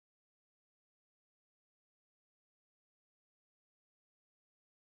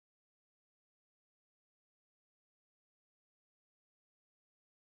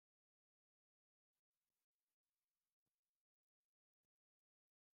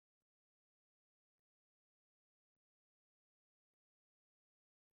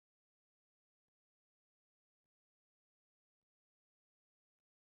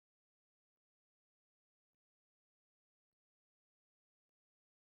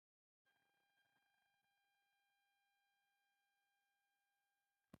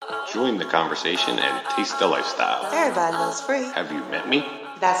Join the conversation and taste the lifestyle. Everybody loves free. Have you met me?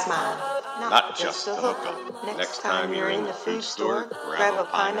 That's mine. Not just a hookup. Next time you're in the food store, grab a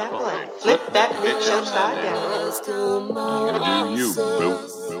pineapple and flip that bitch upside down. You do you, boo.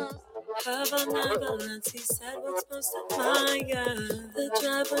 Her benevolence, he said what's most admired. The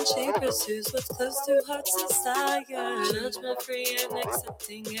drive when she pursues what's close to heart's desire. Judgment free and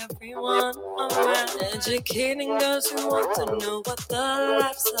accepting everyone around. Educating those who want to know what the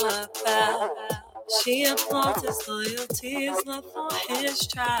life's about. She applauds his loyalty is not for his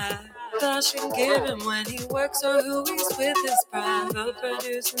tribe. Caution given when he works or who he's with his pride. For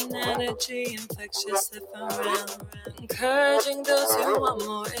producing energy infectious if around. Encouraging those who want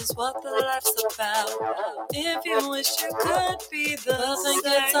more is what the life's about. If you wish you could be the thing,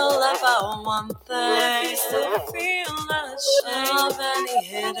 it's all about one thing. If you still feel ashamed of any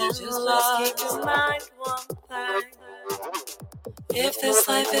hidden just let's keep in mind one thing. If this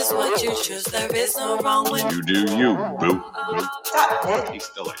life is what you choose, there is no wrong with You do you, boo. Stop it.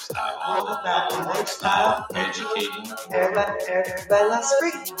 Taste the lifestyle. All about the lifestyle. Educating. Everybody loves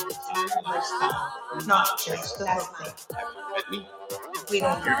free. Lifestyle. Not just a hookup. Have you met me? We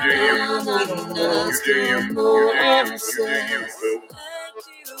don't You do you. We don't know. You do you. You do you, boo.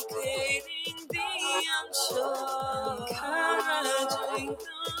 educating the unsure, encouraging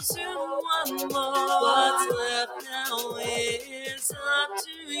those who want more. What's left now is up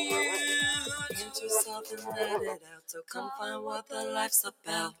to you. Get yourself and let it out. So come find what the life's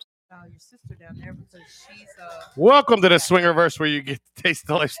about. Your sister down there because she's Welcome to the Swingerverse, where you get to taste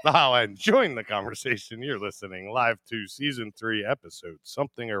the lifestyle and join the conversation. You're listening live to season 3, episode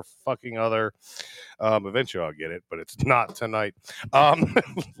something or fucking other. Eventually I'll get it, but it's not tonight.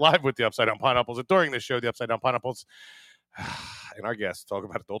 Live with the Upsidedown Pineapples. And during the show, the Upsidedown Pineapples and our guests talk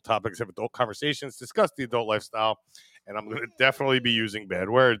about adult topics, have adult conversations, discuss the adult lifestyle, and I'm going to definitely be using bad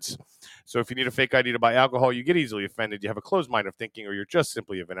words. So if you need a fake ID to buy alcohol, you get easily offended, you have a closed mind of thinking, or you're just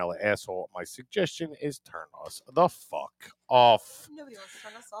simply a vanilla asshole, my suggestion is turn us the fuck off. nobody wants to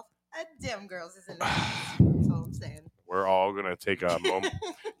turn us off. Dem Girls isn't it? That's all I'm saying. We're all going to take a moment.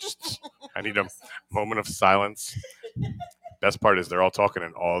 I need a moment of silence. Best part is they're all talking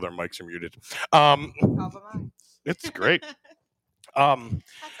and all their mics are muted. How about mine? It's great. That's all right.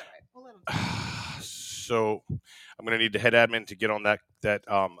 We'll let 'em So I'm going to need the head admin to get on that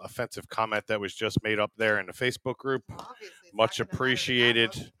offensive comment that was just made up there in the Facebook group. Well, obviously it's Much not gonna matter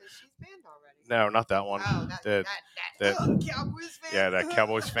appreciated. to that one because she's banned already. No, not that one. Oh, that that Cowboys fan. yeah, that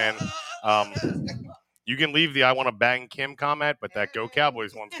Cowboys fan. You can leave the I want to bang Kim comment, but that Go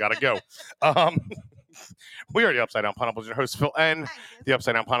Cowboys one's got to go. We are the Upside Down Pineapples, your host, Phil N. The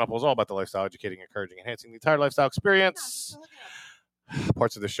Upside Down Pineapple is all about the lifestyle, educating, encouraging, enhancing the entire lifestyle experience.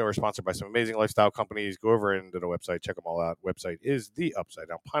 Parts of the show are sponsored by some amazing lifestyle companies. Go over into the website, check them all out. Website is the Upside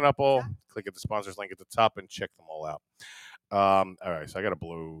Down Pineapple. Click at the sponsors link at the top and check them all out. All right, so I got to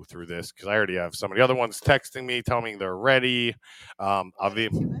blow through this because I already have some of the other ones texting me, telling me they're ready.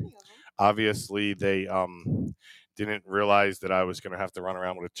 Obviously, they didn't realize that I was going to have to run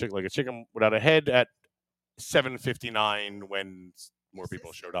around with a chicken without a head at 7:59 when more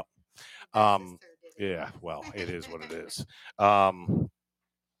people showed up. Yeah, well, it is what it is.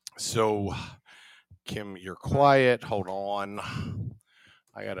 So, Kim, you're quiet. Hold on.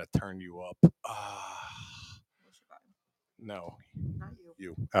 I got to turn you up. No. Not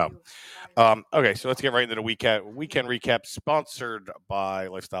you. Okay, so let's get right into the weekend recap, sponsored by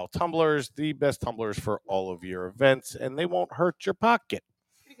Lifestyle Tumblers, the best tumblers for all of your events, and they won't hurt your pocket.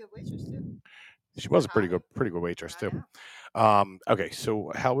 Pretty good waitress too. She was a pretty good waitress too. Okay, so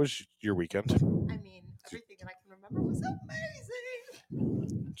how was your weekend? I mean, everything that I can remember was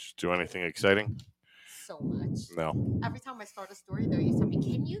amazing. Did you do anything exciting? So much. No. Every time I start a story, though, you tell me,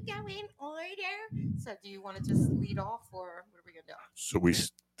 "Can you go in order?" So, do you want to just lead off, or what are we gonna do? So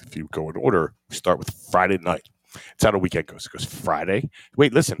if you go in order, we start with Friday night. It's how the weekend goes. It goes Friday.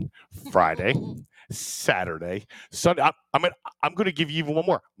 Wait, listen. Friday, Saturday, Sunday. I'm going to give you even one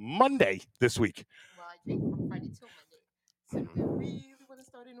more. Monday this week. Well, I drink from Friday till Monday. So, do we really want to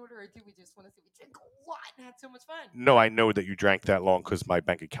start in order, or do we just want to say we drink a lot and had so much fun? No, I know that you drank that long because my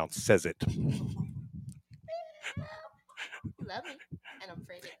bank account says it. You love me, and I'm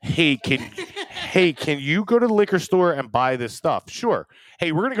afraid. Hey, can you go to the liquor store and buy this stuff? Sure.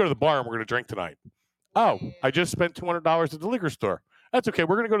 Hey, we're gonna go to the bar and we're gonna drink tonight. Oh, I just spent $200 at the liquor store. That's okay.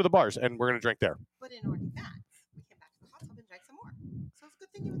 We're gonna go to the bars and we're gonna drink there. But in order to that, we came back to the hot tub and drank some more. So it's a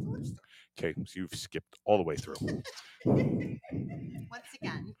good thing you went to the liquor store. Okay, so you've skipped all the way through. Once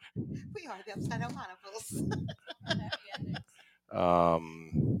again, we are the Upsidedown Pineapples.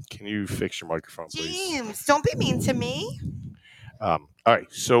 Can you fix your microphone, please? James, don't be mean to me. All right.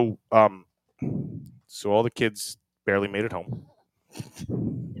 So all the kids barely made it home.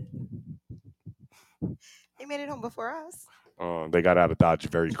 They made it home before us. They got out of Dodge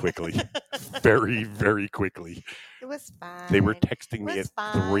very quickly. Very, very quickly. It was fine. They were texting me It at was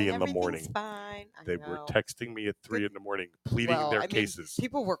fine. 3 in the Everything's morning. Fine. I They were know. texting me at 3 in the morning, pleading Well, their I mean, cases.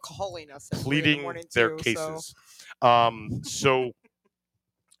 people were calling us at 3 in the Pleading morning their too, cases. So.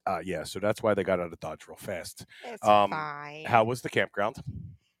 Yeah, so that's why they got out of Dodge real fast. It's fine. How was the campground?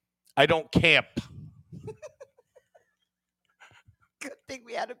 I don't camp. Good thing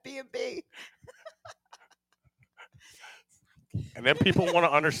we had a B&B. And then people want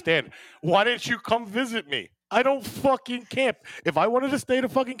to understand, why didn't you come visit me? I don't fucking camp. If I wanted to stay at a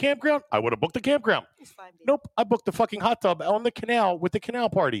fucking campground, I would have booked a campground. It's fine, babe. Nope, I booked the fucking hot tub on the canal with the canal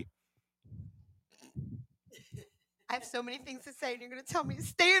party. I have so many things to say, and you're going to tell me to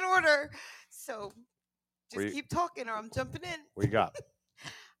stay in order. So just keep talking, or I'm jumping in. What you got?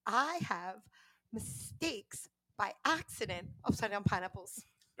 I have mistakes by accident upside-down pineapples.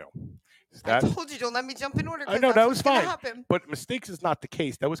 No. I told you, don't let me jump in order. I know, that was fine. Happen. But mistakes is not the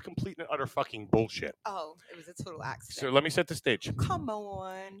case. That was complete and utter fucking bullshit. Oh, it was a total accident. So let me set the stage. Come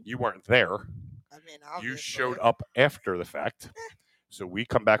on. You weren't there. I mean, obviously. You showed up after the fact. So we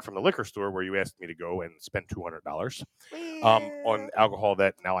come back from the liquor store where you asked me to go and spend $200 on alcohol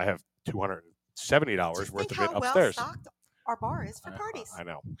that now I have $270 worth of it upstairs. Well stocked our bar is for parties. I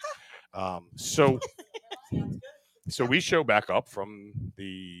know. So we show back up from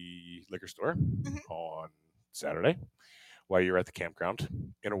the liquor store on Saturday while you're at the campground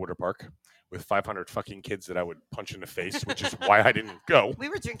in a water park with 500 fucking kids that I would punch in the face, which is why I didn't go. We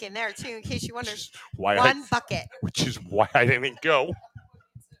were drinking there too, in case you wondered. One bucket. Which is why I didn't go.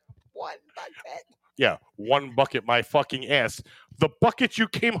 One bucket. Yeah, one bucket, my fucking ass. The buckets you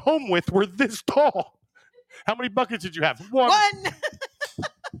came home with were this tall. How many buckets did you have? One. One.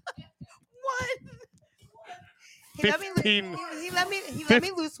 He 15. let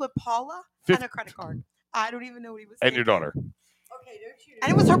me loose with Paula and a credit card. I don't even know what he was saying. And your daughter. Okay, don't you?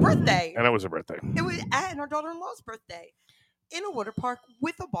 And it was her birthday. And it was her birthday. It was and our daughter-in-law's birthday. In a water park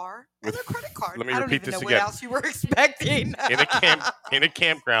with a bar and a credit card. Let me I don't repeat even this know again. what else you were expecting. in a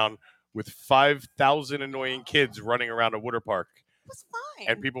campground with 5,000 annoying kids running around a water park. It was fine.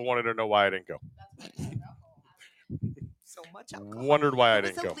 And people wanted to know why I didn't go. So much alcohol. Wondered why I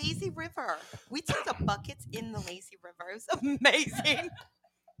didn't go. It was a lazy river. We took the buckets in the lazy river. It was amazing.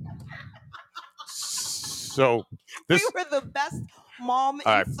 So this we were the best mom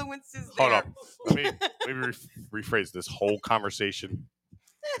influences there. Hold on. Let me rephrase this whole conversation.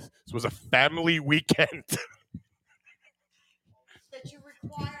 This was a family weekend. That you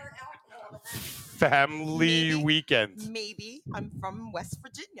require alcohol. Family weekend. Maybe I'm from West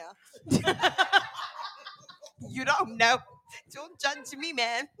Virginia. You don't know. Don't judge me,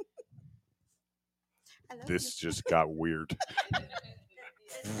 man. This just got weird.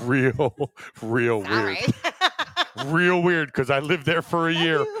 Real weird. Real weird because I lived there for a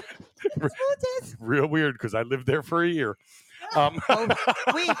year. Real weird because I lived there for a year.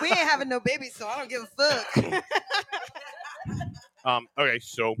 We ain't having no babies, so I don't give a fuck. Okay,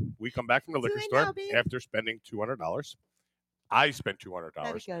 so we come back from the liquor store after spending $200. I spent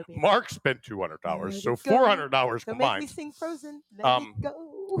 $200. Mark spent $200, so $400 combined. Make me sing Frozen. Let it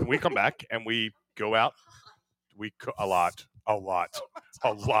go. We come back and we go out. We a lot. We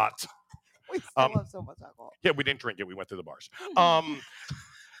still have so much alcohol. Yeah, we didn't drink it. We went to the bars.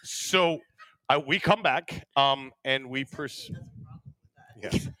 So we come back and we proceed.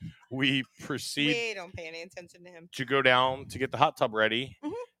 We don't pay any attention to him. To go down to get the hot tub ready,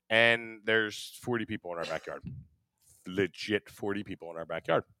 and there's 40 people in our backyard. Legit 40 people in our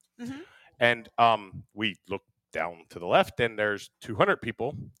backyard. And we look down to the left, and there's 200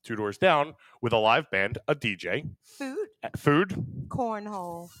 people 2 doors down with a live band, a DJ, food,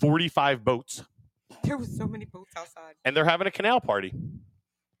 cornhole, 45 boats. There was so many boats outside, and they're having a canal party.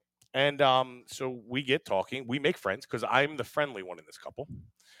 And so we get talking. We make friends because I'm the friendly one in this couple.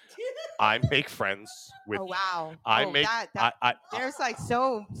 I make friends with. Oh wow! There's like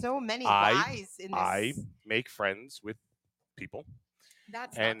so many guys in this. I make friends with people.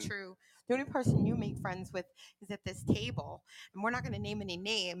 That's not true. The only person you make friends with is at this table, and we're not going to name any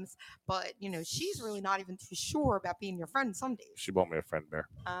names, but she's really not even too sure about being your friend some days. She bought me a friend bear.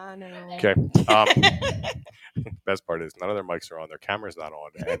 I know. Okay. Best part is none of their mics are on, their camera's not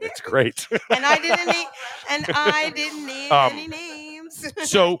on, and it's great. and I didn't name any names.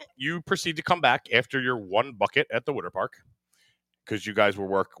 So you proceed to come back after your one bucket at the water park, because you guys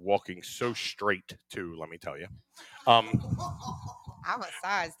were walking so straight too. Let me tell you. I was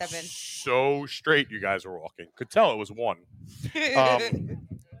sidestepping. So straight you guys were walking. Could tell it was one.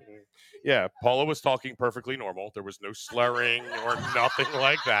 Yeah, Paula was talking perfectly normal. There was no slurring or nothing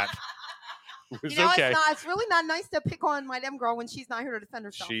like that. It was okay. It's really not nice to pick on my dem girl when she's not here to defend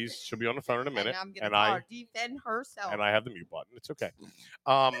herself. She'll be on the phone in a minute. And I'm gonna tell her defend herself. And I have the mute button. It's okay.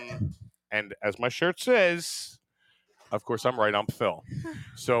 And as my shirt says, of course I'm right. I'm Phil.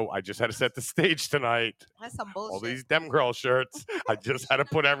 So I just had to set the stage tonight. That's some bullshit. All these dem girl shirts. I just had to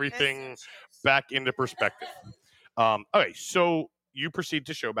put everything back into perspective. Okay, so you proceed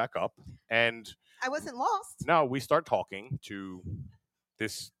to show back up, and I wasn't lost. No, we start talking to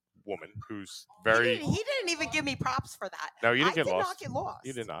this woman who's very. He didn't even give me props for that. No, you didn't get lost. I lost. did not get lost.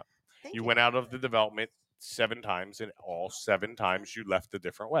 You did not. Thank you went out of the development 7 times, and all 7 times you left a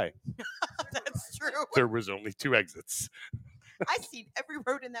different way. That's true. There was only 2 exits. I've seen every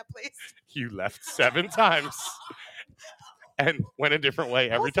road in that place. You left 7 times and went a different way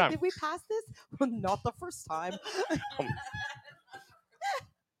every time. Did we pass this? Well, not the first time.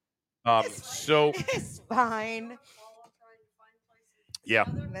 So it's fine. Yeah.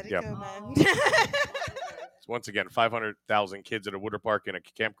 Let it Yeah. go, man. So once again, 500,000 kids at a water park in a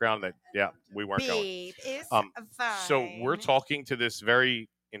campground that, we weren't Babe, it's going. fine. So we're talking to this very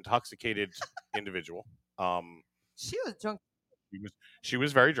intoxicated individual. She was drunk. She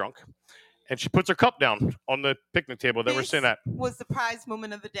was very drunk. And she puts her cup down on the picnic table that we're sitting at. Was the prize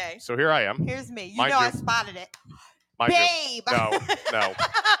moment of the day. So here I am. Here's me. I spotted it. Babe. No.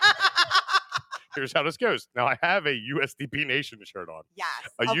 Here's how this goes. Now, I have a USDP Nation shirt on. Yes.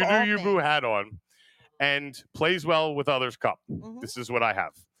 A You Do You Boo hat on. And plays well with others' cup. Mm-hmm. This is what I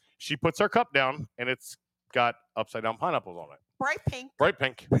have. She puts her cup down, and it's got upside-down pineapples on it. Bright pink. Bright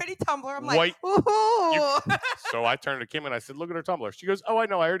pink. Pretty tumbler. I'm White. like, ooh. So I turned to Kim, and I said, look at her tumbler. She goes, oh, I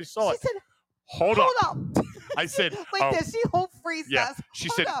know. I already saw it. She said, Hold up. I said, this. She whole freeze us. She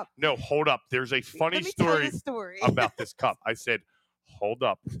said, no, hold up. There's a funny story about this cup. I said, hold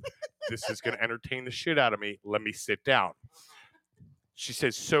up. This is going to entertain the shit out of me. Let me sit down. She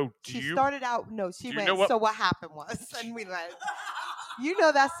says, so do you... She started out, she went, what? So what happened was, and we went,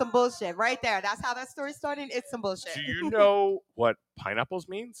 that's some bullshit right there. That's how that story started. It's some bullshit. Do you know what pineapples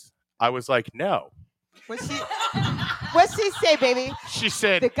means? I was like, no. What'd she say, baby? She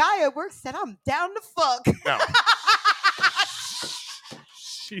said... The guy at work said, I'm down to fuck. No.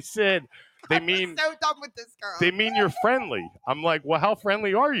 She said... They mean so done with this girl. They mean you're friendly. I'm like, well, how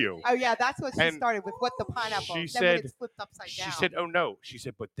friendly are you? Oh yeah, that's what she started with. What the pineapple? She then said, when it's flipped upside down. She said, oh no. She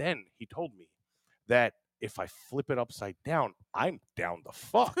said, but then he told me that if I flip it upside down, I'm down the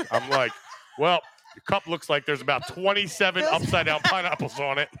fuck. I'm like, well, your cup looks like there's about 27 upside down pineapples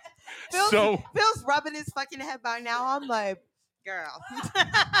on it. Phil's rubbing his fucking head by now. I'm like, girl.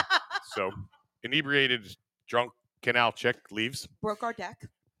 So, inebriated, drunk canal chick leaves. Broke our deck.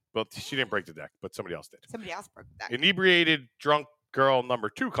 Well, she didn't break the deck, but somebody else did. Somebody else broke the deck. Inebriated, drunk girl number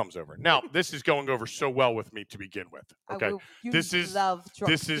 2 comes over. Now, this is going over so well with me to begin with. Okay, this is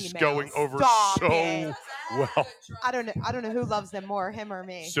going over well. I don't know who loves them more, him or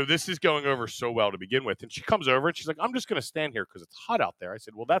me. So this is going over so well to begin with, and she comes over and she's like, "I'm just going to stand here because it's hot out there." I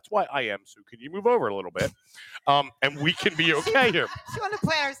said, "Well, that's why I am. So can you move over a little bit, and we can be okay here?" She wanted to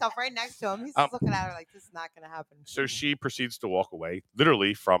plant herself right next to him. He's just looking at her like, "This is not going to happen." So she proceeds to walk away,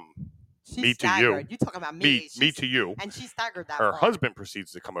 literally from. Me to you. You talking about me? Me to you. And she staggered that. Her husband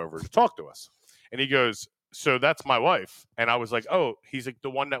proceeds to come over to talk to us, and he goes, "So that's my wife." And I was like, "Oh," he's like,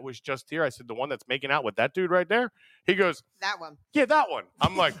 "The one that was just here." I said, "The one that's making out with that dude right there." He goes, "That one." Yeah, that one.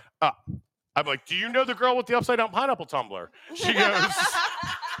 I'm like, I'm like, "Do you know the girl with the upside down pineapple tumbler?" She goes,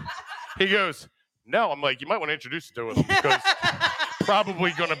 he goes, "No." I'm like, "You might want to introduce it to us because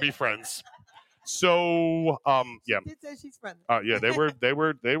probably gonna be friends." So, yeah. She did say she's friendly. Yeah, they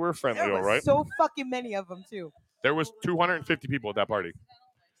were friendly, all right. So fucking many of them too. There was 250 people at that party.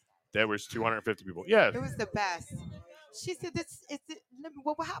 There was 250 people. Yeah. It was the best. She said,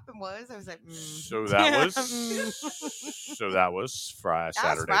 what happened was, I was like, So that was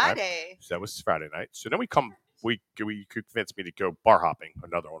Saturday night. So that was Friday night. So then we convinced me to go bar hopping.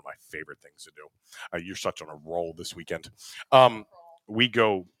 Another one of my favorite things to do. You're such on a roll this weekend. We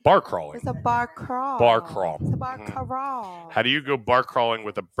go bar crawling. It's a bar crawl. Bar crawl. It's a bar crawl. How do you go bar crawling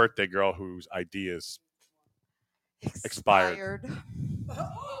with a birthday girl whose ID is expired?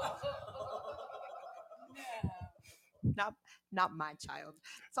 Not my child.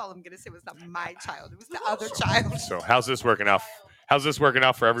 That's all I'm gonna say. Was not my child. It was the other child. So how's this working out? How's this working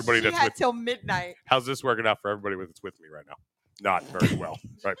out for everybody she that's had till midnight? How's this working out for everybody that's with me right now? Not very well.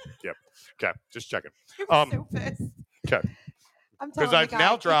 Right. Yep. Okay. Just checking. So pissed. Okay. Because I've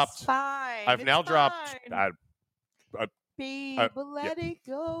now dropped. Fine. I've now dropped. babe, yeah. let it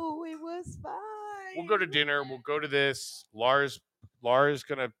go. It was fine. We'll go to dinner. We'll go to this. Lara's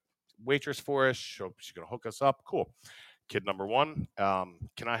gonna waitress for us. She's gonna hook us up. Cool. Kid number one.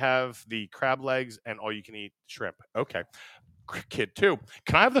 Can I have the crab legs and all you can eat shrimp? Okay. Kid two.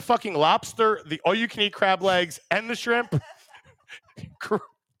 Can I have the fucking lobster, the all you can eat crab legs, and the shrimp?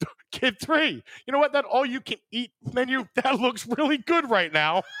 Kid three. You know what? That all you can eat menu that looks really good right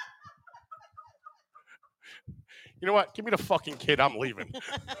now. You know what? Give me the fucking kid. I'm leaving.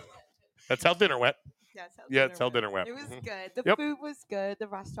 That's how dinner went. That's how dinner went. It was good. The Yep. food was good. The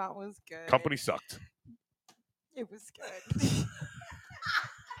restaurant was good. Company sucked. It was good.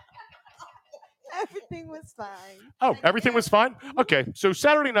 Everything was fine. Oh, everything was fine? Okay. So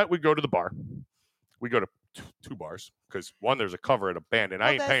Saturday night we go to the bar. We go to two bars because one, there's a cover at a band, and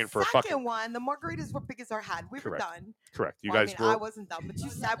I ain't paying for a fucking. The second one, the margaritas were big as our head. We were done. Correct. You Well, guys were. I wasn't done, but you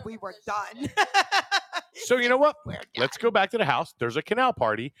said we were done. So you know what? Let's go back to the house. There's a canal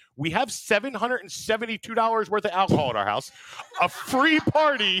party. We have $772 worth of alcohol at our house. A free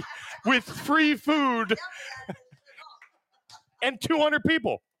party with free food and 200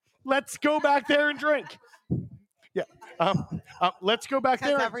 people. Let's go back there and drink. Yeah. Let's go back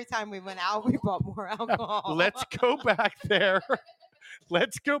there. Because every time we went out, we bought more alcohol. Let's go back there.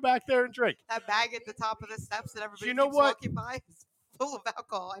 Let's go back there and drink. That bag at the top of the steps that everybody You know keeps what? walking by is full of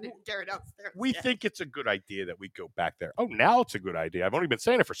alcohol. I didn't carry it downstairs. We yet. think it's a good idea that we go back there. Oh, now it's a good idea. I've only been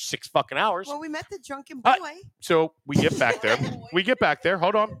saying it for 6 fucking hours. Well, we met the drunken boy. So we get back there.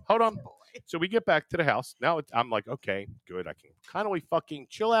 Hold on. So we get back to the house. Now I'm like, okay, good. I can kind of fucking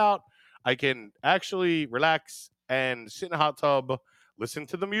chill out. I can actually relax and sit in a hot tub, listen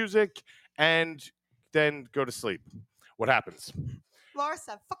to the music, and then go to sleep. What happens? Laura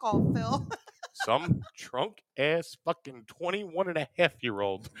said, fuck off, Phil. Some drunk ass fucking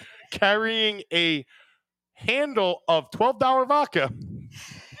 21-and-a-half-year-old carrying a handle of $12 vodka.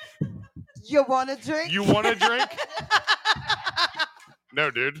 You want to drink? You want to drink?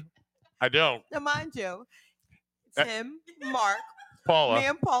 No, dude. I don't. Now, mind you, it's him, Mark, Paula. me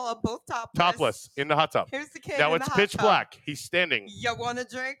and Paula, both topless. Topless in the hot tub. Here's the kid. Now in it's the hot pitch tub. black. He's standing. You want to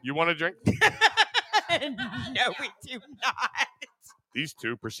drink? You want to drink? No, we do not. These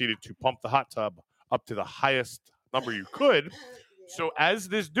two proceeded to pump the hot tub up to the highest number you could. So as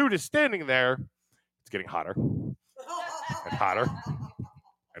this dude is standing there, it's getting hotter and hotter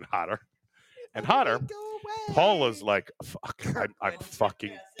and hotter and hotter. Paula's like, fuck, I'm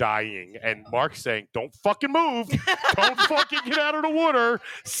fucking dying. And Mark's saying, don't fucking move. Don't fucking get out of the water.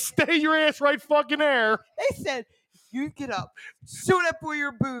 Stay your ass right fucking there. They said, you get up, suit up for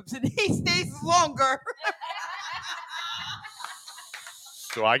your boobs, and he stays longer.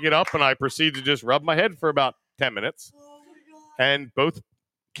 So I get up and I proceed to just rub my head for about 10 minutes. And both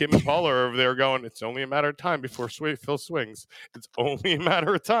Kim and Paula are over there going, it's only a matter of time before Phil swings. It's only a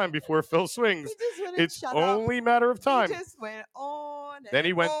matter of time before Phil swings. It's only a matter of time. He just went on. Then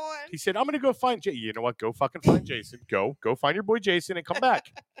he went, on. he said, I'm going to go find Jason. You know what? Go fucking find Jason. Go find your boy Jason and come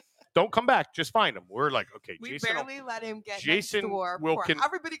back. Don't come back. Just find him. We're like, okay, we Jason. barely let him get Jason next door will before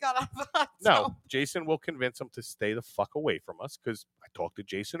everybody got out of the hot No, tub. Jason will convince him to stay the fuck away from us because I talked to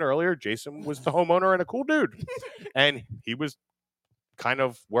Jason earlier. Jason was the homeowner and a cool dude. And he was kind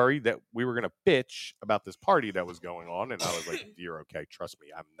of worried that we were going to bitch about this party that was going on. And I was like, you're okay. Trust me.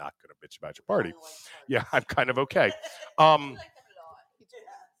 I'm not going to bitch about your party. Yeah, I'm kind of okay.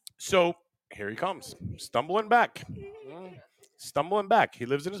 So here he comes, stumbling back. He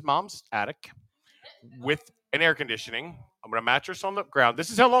lives in his mom's attic with an air conditioning. I'm going to mattress on the ground.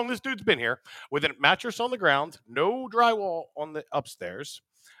 This is how long this dude's been here. With a mattress on the ground, no drywall on the upstairs.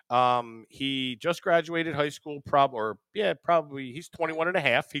 He just graduated high school, probably he's 21 and a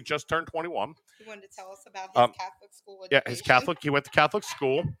half. He just turned 21. He wanted to tell us about his Catholic school education. He went to Catholic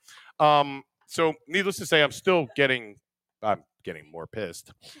school. So needless to say, I'm getting more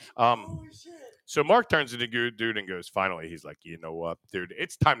pissed. So Mark turns to the dude and goes, finally, he's like, you know what, dude,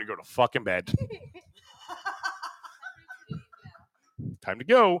 it's time to go to fucking bed. Time to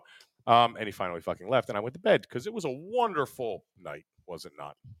go. And he finally fucking left, and I went to bed because it was a wonderful night, was it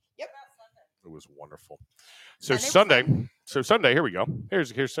not? Yep. It was wonderful. So Sunday, here we go.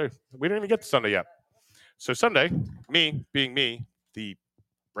 Here's we didn't even get to Sunday yet. So Sunday, me being me, the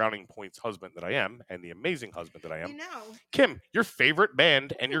Browning Points husband that I am, and the amazing husband that I am. You know. Kim, your favorite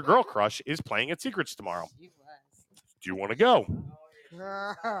band and your girl crush is playing at Secrets tomorrow. Do you want to go?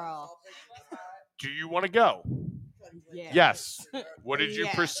 Girl. Do you want to go? Yes. What did you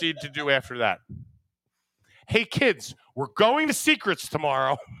proceed to do after that? Hey, kids, we're going to Secrets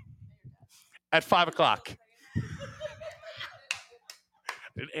tomorrow at 5:00. I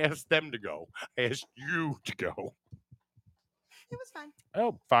didn't ask them to go. I asked you to go. It was fun.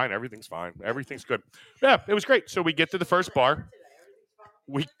 Oh, fine. Everything's fine. Everything's good. Yeah, it was great. So we get to the first bar.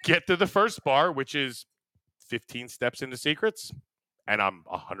 Which is 15 steps into Secrets, and I'm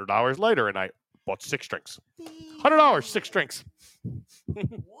 $100 later, and I bought 6 drinks. $100, 6 drinks.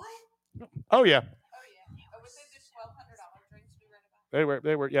 What? Oh yeah, Oh, was it the $1,200 drinks we read about?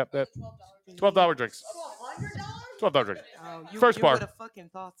 they were. Yep, that $12. $12 drinks. $100? $12 drinks. Oh, First bar. would have fucking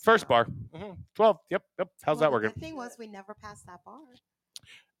thought so. First bar. 12. Yep. How's that The working? good thing was we never passed that bar.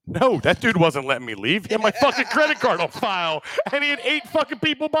 No, that dude wasn't letting me leave. He had my fucking credit card on file, and he had 8 fucking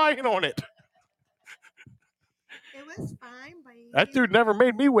people buying on it. It was fine, but That dude never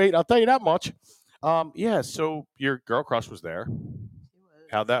made me wait. I'll tell you that much. Yeah. So your girl crush was there.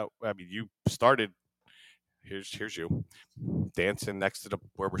 How that? I mean, you started. Here's you dancing next to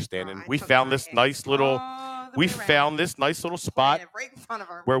where we're standing. We found this nice little. We found this nice little spot right in front of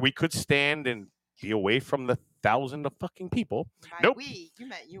her. where we could stand and be away from the thousands of fucking people. By Nope. we, you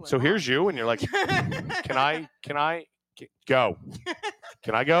meant you. And So Mark. here's you, and you're like, can I go?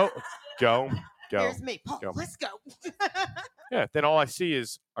 Can I go? Go. Here's me. Paul, Go. let's go. Yeah. Then all I see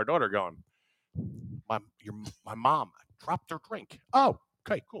is our daughter going. My mom dropped her drink. Oh,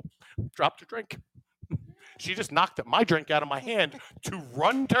 okay, cool. Dropped her drink. She just knocked my drink out of my hand to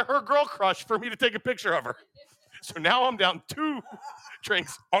run to her girl crush for me to take a picture of her. So now I'm down 2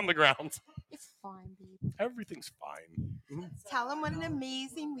 drinks on the ground. It's fine, babe. Everything's fine. Tell them what an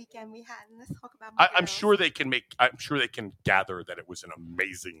amazing weekend we had, and let's talk about. I'm sure they can gather that it was an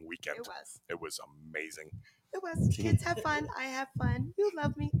amazing weekend. It was. It was amazing. It was. Kids have fun. I have fun. You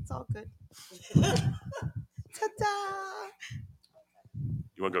love me. It's all good. Ta-da!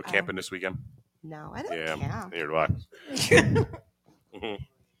 You want to go camping this weekend? No, I don't Yeah, camp. neither do I.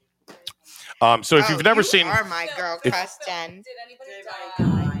 So if you've never you seen, are my girl crush, Jen. Did anybody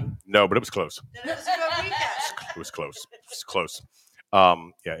die? no, but it was close. Then it was a good weekend. It was close. It's close.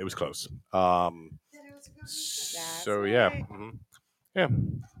 Yeah, it was close. So yeah, right. yeah.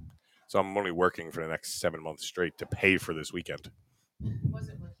 So I'm only working for the next 7 months straight to pay for this weekend. Was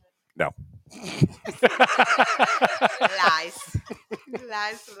it worth it? No. Lies.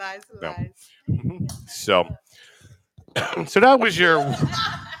 So that was your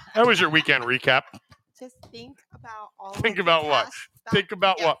weekend recap. Just think about all. Think of about the what? cash Think back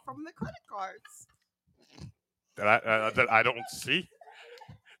about you get what? from the credit cards. That I don't see.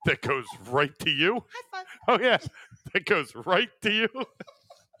 That goes right to you. High five. Oh yeah, that goes right to you.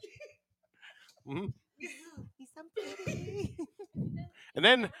 Mhm. He's so pretty. And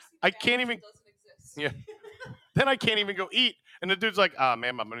then I can't even. Doesn't exist. Yeah. Then I can't even go eat. And the dude's like, "Man,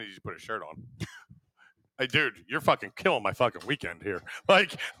 I'm gonna need you to put a shirt on." Hey, dude, you're fucking killing my fucking weekend here.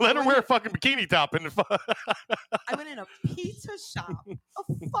 Like, let her wear a fucking bikini top in the. I went in a pizza shop, a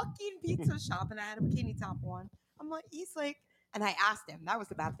fucking pizza shop, and I had a bikini top on. I'm like, he's like, and I asked him. That was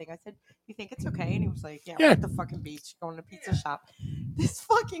the bad thing. I said, "You think it's okay?" And he was like, "Yeah, we're at the fucking beach, going to a pizza shop." This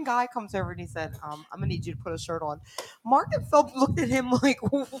fucking guy comes over and he said, "I'm gonna need you to put a shirt on." Mark and Phil looked at him like,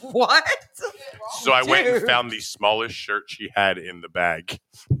 "What?" So I went and found the smallest shirt she had in the bag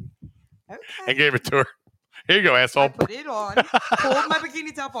Okay. and gave it to her. Here you go, asshole. I put it on, pulled my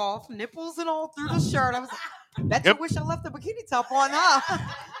bikini top off, nipples and all through the shirt. I was like, I bet you wish I left the bikini top on, huh?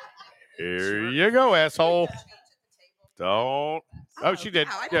 Here you go, asshole. Don't. Oh, she did.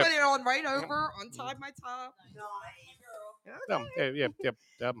 Yeah, I Yeah. put it on right over, untied my top. Yeah.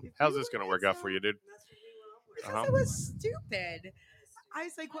 How's this gonna work out for you, dude? Because it was stupid. I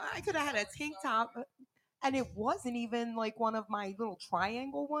was like, well, I could have had a tank top, and it wasn't even like one of my little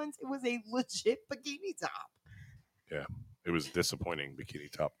triangle ones. It was a legit bikini top. Yeah, it was disappointing bikini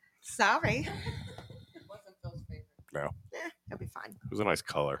top. Sorry. It wasn't Phil's favorite. No, It'll be fine. it was a nice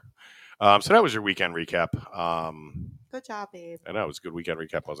color. So that was your weekend recap. Good job, babe. I know it was a good weekend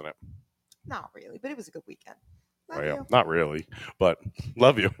recap, wasn't it? Not really, but it was a good weekend. Oh, Love yeah. you. Not really, but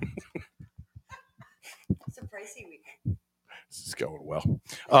love you. It's a pricey weekend. This is going well.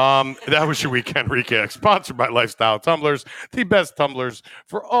 That was your weekend recap, sponsored by Lifestyle Tumblers, the best tumblers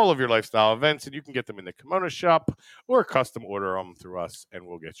for all of your lifestyle events, and you can get them in the Kimono Shop or custom order them through us, and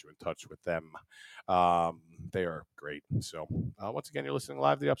we'll get you in touch with them. They are great. So once again, you're listening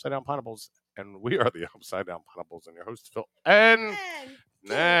live to the Upsidedown Pineapples, and we are the Upsidedown Pineapples, and your host Phil. And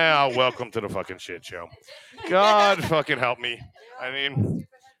now, welcome to the fucking shit show. God fucking help me. I mean.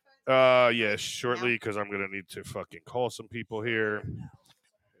 Yeah, shortly, because I'm gonna need to fucking call some people here.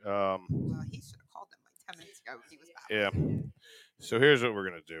 Well, he should have called them like 10 minutes ago. He was back. Yeah. So here's what we're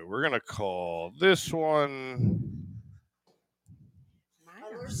gonna do. We're gonna call this one. Mine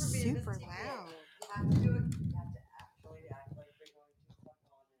are super loud. You have to do it. You have to actually act like you're going to suck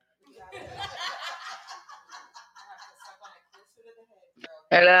on it.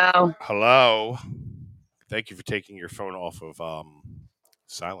 Hello. Hello. Thank you for taking your phone off of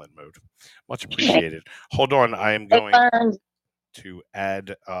silent mode. Much appreciated. Hold on. I am going to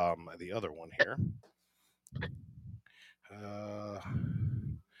add the other one here. I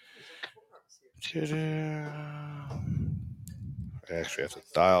actually have to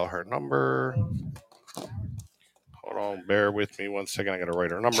dial her number. Hold on, bear with me 1 second. I got to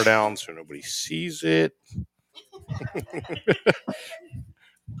write her number down so nobody sees it.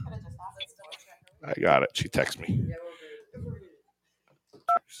 I got it. She texted me.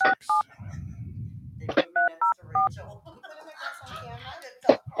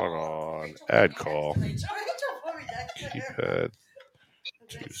 267. Hold on. Add call. Keypad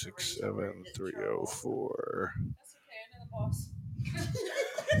 267304.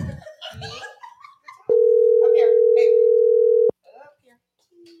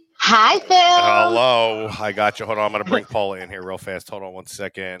 Hi, Phil. Hello. I got you. Hold on. I'm going to bring Paula in here real fast. Hold on 1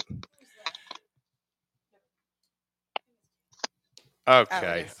 second.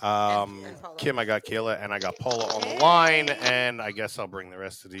 Okay. Kim, I got Kayla, and I got Paula on the line, and I guess I'll bring the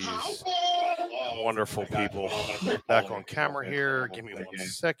rest of these wonderful people back on camera here. Give me 1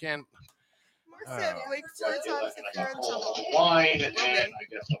 second. All right.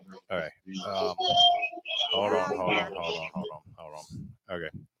 Hold on. Okay.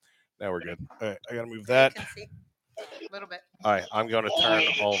 Now we're good. All right. I got to move that. A little bit. All right. I'm going to turn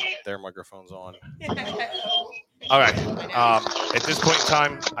all their microphones on. All right. At this point in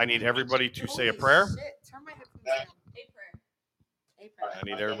time, I need everybody to say a prayer. I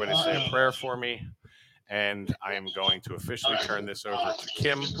need everybody to say a prayer for me. And I am going to officially turn this over to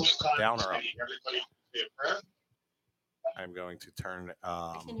Kim. Down or up? I'm going to turn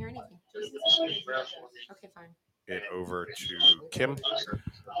I can't hear anything. Okay, fine. it over to Kim.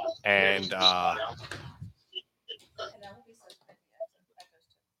 And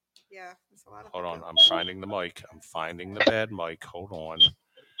yeah, it's a lot of hold on. I'm finding the mic. I'm finding the bad mic. Hold on.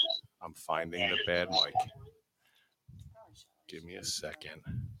 I'm finding the bad mic. Give me a second.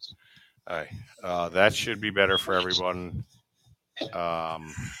 All right. That should be better for everyone.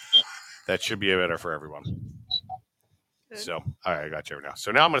 That should be better for everyone. Good. So, all right, I got you now.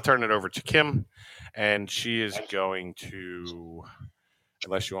 So now I'm going to turn it over to Kim, and she is going to,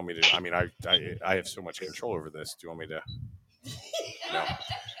 unless you want me to, I mean, I have so much control over this. Do you want me to? No.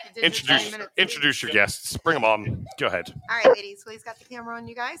 Introduce your guests. Bring them on. Go ahead. All right, ladies. Well, he's got the camera on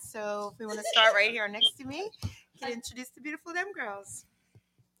you guys. So if we want to start right here next to me, you can introduce the beautiful Dem Girls.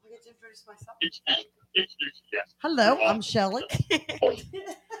 I get to introduce myself. Hello, I'm Shelly.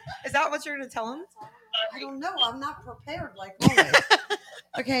 Is that what you're going to tell him? I don't know. I'm not prepared like always.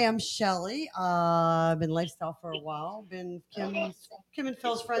 Okay, I'm Shelly. I've been lifestyle for a while. Been Kim and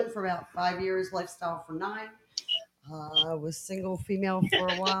Phil's friend for about 5 years. Lifestyle for 9. I was single female for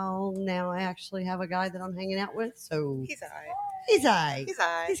a while. Now I actually have a guy that I'm hanging out with. So he's alright. He's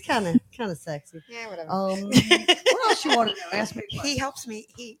kind of sexy. Yeah, whatever. What else you want to know? Ask me. He helps me.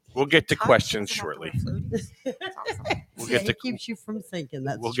 We'll get to questions shortly. That's awesome. He keeps you from thinking.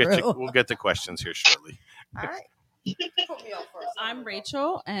 That's we'll true. We'll get to questions here shortly. All right. Put me on first. I'm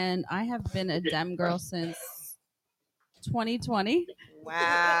Rachel, and I have been a Dem Girl since 2020.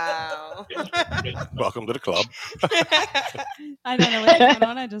 Wow. Welcome to the club. I don't know what's going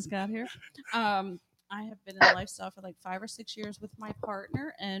on. I just got here. I have been in a lifestyle for like 5 or 6 years with my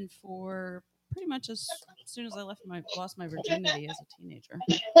partner, and for pretty much as soon as I lost my virginity as a teenager.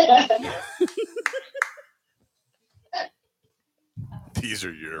 These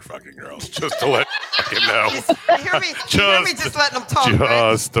are your fucking girls, just to let you know. Hear me just letting them talk.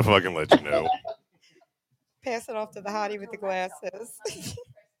 Just to fucking let you know. Pass it off to the hottie with the glasses.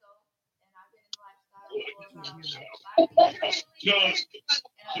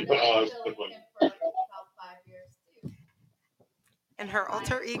 And her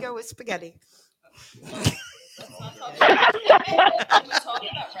alter ego is spaghetti. Let's not talk about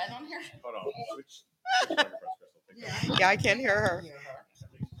red on here. Hold on. Yeah, I can't hear her.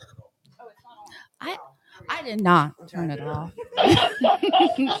 I did not turn it off.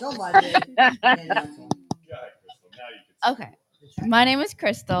 Okay. My name is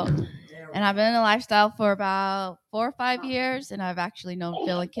Crystal, and I've been in a lifestyle for about 4 or 5 years, and I've actually known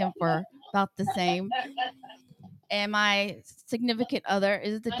Phil and Kim for about the same. And my significant other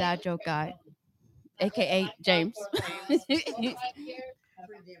is the dad joke guy, a.k.a. James.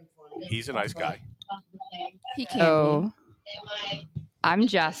 He's a nice guy. He can be. I'm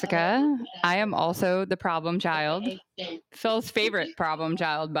Jessica. I am also the problem child. Phil's favorite problem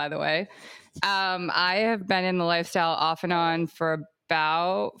child, by the way. I have been in the lifestyle off and on for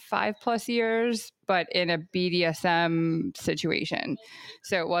about 5+ years, but in a BDSM situation.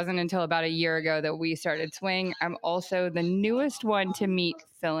 So it wasn't until about a year ago that we started swing. I'm also the newest one to meet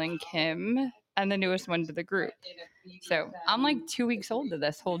Phil and Kim and the newest one to the group. So I'm like 2 weeks old to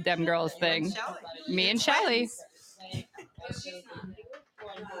this whole Dem Girls thing. Me and Shelly.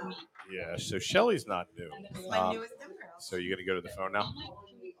 Yeah, so Shelly's not new. My newest Dem Girl. So you gonna go to the phone now?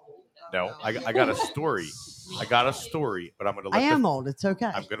 No, I got a story. But I'm gonna. I am old. It's okay.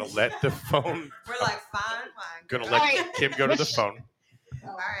 I'm gonna let the phone. We're like, fine. Gonna let Kim go to the phone.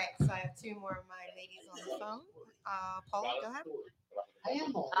 All right, so I have two more of my ladies on the phone. Paula, go ahead.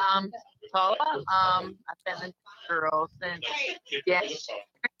 Paula, I've been a girl since yes.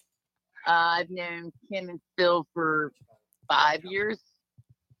 I've known Kim and Phil for 5 years.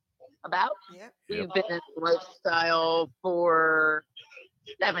 About. Yep. We've been in lifestyle for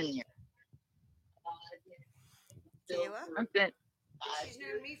 7 years. Kayla? She's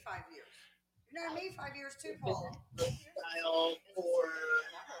known me 5 years. You known me 5 years too, Paul.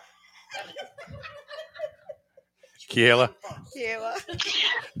 Kayla.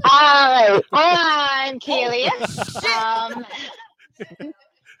 Hi, I'm Kelia.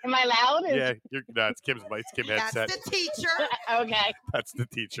 Am I loud? Yeah, it's Kim's mic. It's Kim headset. That's the teacher. Okay. That's the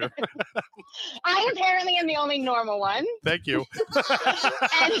teacher. I apparently am the only normal one. Thank you.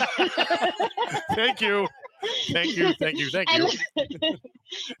 And Thank you.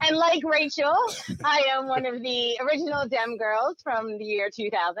 And like Rachel, I am one of the original Dem Girls from the year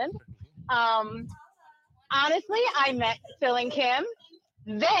 2000. Honestly, I met Phil and Kim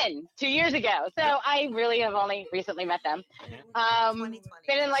then 2 years ago. So I really have only recently met them.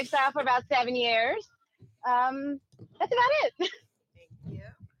 Been in lifestyle for about 7 years. That's about it. Thank you.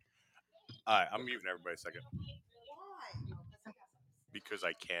 All right, I'm muting everybody a second. Because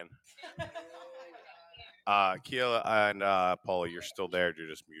I can. Keila and Paula, you're still there. You're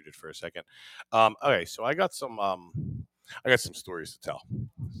just muted for a second. Okay, so I got some stories to tell.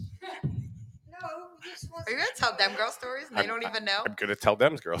 Are you going to tell Dem Girl stories and they don't even know? I'm going to tell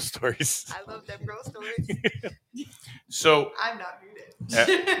Dem Girl stories. I love Dem Girl stories. So I'm not muted.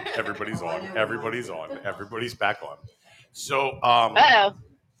 Everybody's on. Everybody's back on. So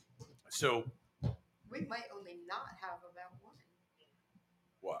So we might only not have about one.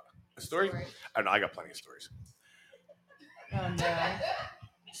 What? A story? I know, I got plenty of stories. Oh no.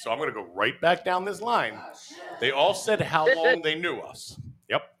 So I'm going to go right back down this line. They all said how long they knew us.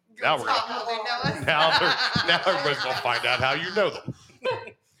 Yep. Now everybody's going to find out how you know them.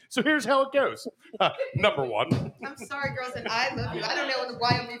 So here's how it goes. Number one. I'm sorry, girls, and I love you. I don't know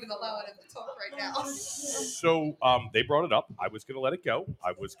why I'm even allowing him to talk right now. So they brought it up. I was going to let it go.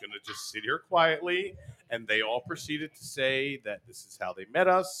 I was going to just sit here quietly, and they all proceeded to say that this is how they met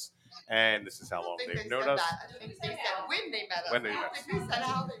us, and this is how long they've known us. I think they said when they met us. When they I met don't think they said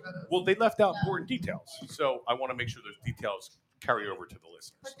how they met us. Well, they left out important details, so I want to make sure those details carry over to the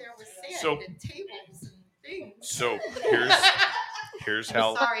listeners. But there was sand and tables and things. So here's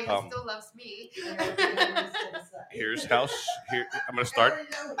how. Sorry, he still loves me. Here's how. I'm going to start.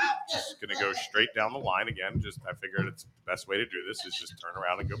 Just going to go straight down the line again. I figured it's the best way to do this is just turn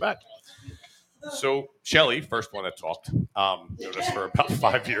around and go back. So Shelly, first one that talked, known us for about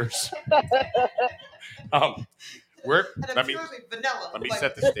 5 years. Let me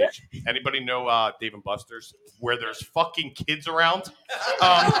set the stage. Anybody know Dave and Buster's, where there's fucking kids around?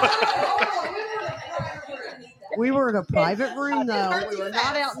 We were in a private room, though. We were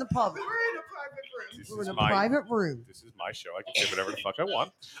not out in the public. We were in a private room. We were in a private room. This is my show. I can say whatever the fuck I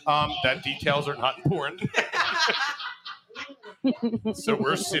want. That details are not important. So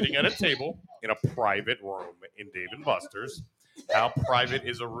we're sitting at a table in a private room in Dave and Buster's. How private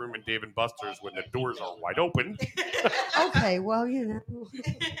is a room in Dave and Buster's when the doors are wide open? Okay, well, you know.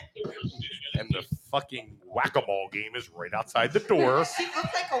 And the fucking whack-a-mole game is right outside the door. She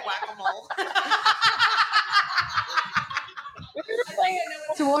looks like a whack-a-mole.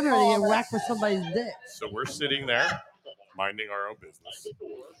 It's a wonder to get whacked with somebody's dick. So we're sitting there, minding our own business,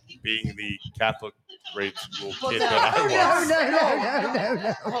 being the Catholic grade school kid that I was.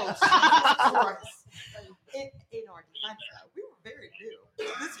 No. In our defense, though, we were very new.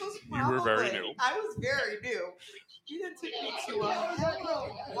 This was You were very new. I was very new. You didn't take me to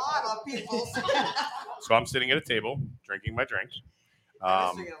a lot of people. So I'm sitting at a table, drinking my drink.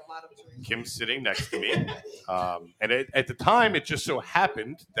 Kim's sitting next to me. And at the time, it just so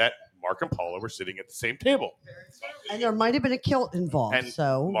happened that Mark and Paula were sitting at the same table. And there might have been a kilt involved. And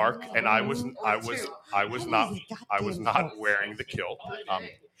so Mark and I was not wearing the kilt.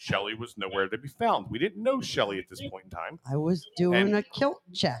 Shelly was nowhere to be found. We didn't know Shelly at this point in time. I was doing a kilt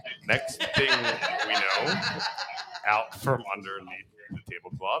check. Next thing we know, out from underneath the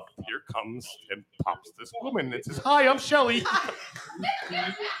tablecloth. Here comes and pops this woman and says, "Hi, I'm Shelly."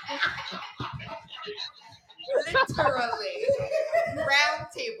 Literally. Round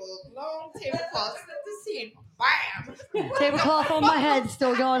table, long tablecloth, set the scene. Bam! Tablecloth on my head,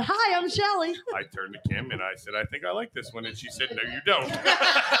 still going, "Hi, I'm Shelly." I turned to Kim and I said, "I think I like this one," and she said, "No, you don't."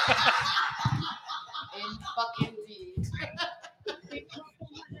 In fucking deed.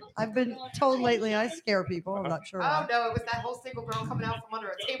 I've been told lately I scare people. I'm not sure Oh why. no, it was that whole single girl coming out from under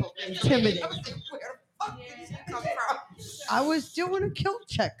a table. Intimidating. I was like, where the fuck did she come from? I was doing a kilt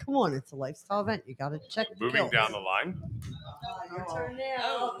check. Come on, it's a lifestyle event. You got to check the Moving kilts. down the line. Your turn now.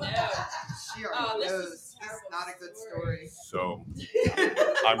 Oh no. She already knows. This is not a good story. So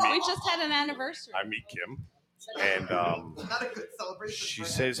We just had an anniversary. I meet Kim, and Not a good celebration. she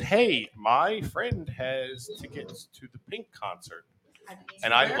says, "Hey, my friend has tickets to the Pink concert,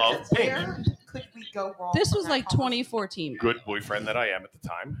 and I love Pink." Where could we go wrong? This on was that like conversation? 2014. Good boyfriend that I am at the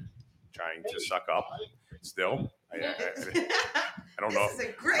time, trying to suck up. Still, I don't know. This is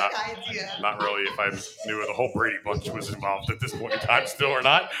a great idea. Not really if I knew the whole Brady Bunch was involved at this point in time still or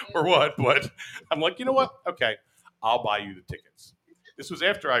not, or what, but I'm like, you know what? Okay, I'll buy you the tickets. This was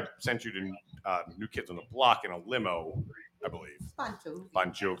after I sent you to New Kids on the Block in a limo, I believe. Bon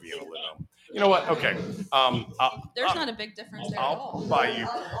Jovi in a limo. You know what? Okay. There's not a big difference there at all.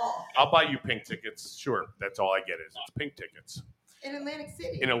 I'll buy you Pink tickets. Sure, that's all I get is it's Pink tickets. In Atlantic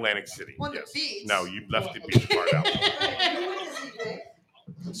City. In Atlantic City. On yes. the beach. No, you left the beach part out.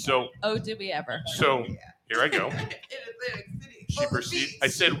 So. Oh, did we ever? So here I go. In Atlantic City. She proceeds. I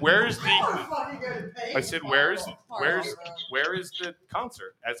said, "Where's the?" I said, "Where is the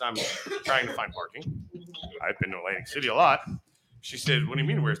concert?" As I'm trying to find parking. I've been to Atlantic City a lot. She said, "What do you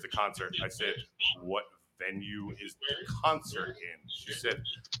mean? Where's the concert?" I said, "What venue is the concert in?" She said,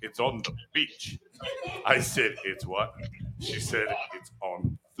 "It's on the beach." I said, "It's what?" She said, "It's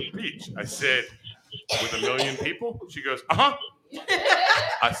on the beach." I said, "With 1 million people?" She goes, "Uh-huh."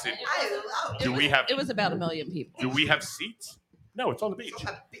 I said, "Do we have?" It was about 1 million people. "Do we have seats?" "No, it's on the beach."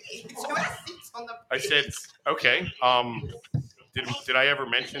 I said, "Okay. Did I ever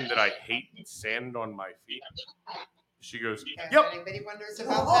mention that I hate sand on my feet?" She goes, "Yep." Anybody wonders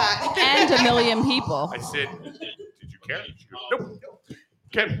about that? And 1 million people. I said, "Did you care?" She goes, "Nope."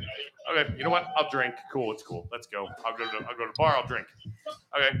 Okay. Okay. You know what? I'll drink. Cool. It's cool. Let's go. I'll go to the bar. I'll drink.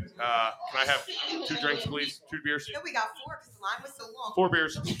 Okay. Can I have 2 drinks, please? 2 beers. No, we got 4 because the line was so long. 4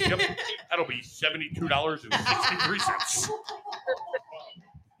 beers. Yep. That'll be $72.63.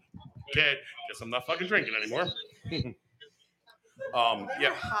 Okay. Guess I'm not fucking drinking anymore.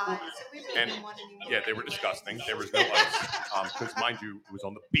 Yeah. And yeah, they were disgusting. There was no ice. Because mind you, it was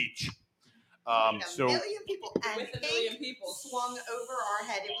on the beach. So 1 million people and Pink swung over our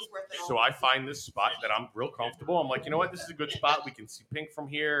head. It was worth it all. So I find this spot that I'm real comfortable. I'm like, you know what? This is a good spot. We can see Pink from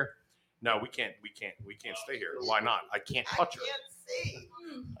here. No, we can't stay here. Why not? I can't touch her.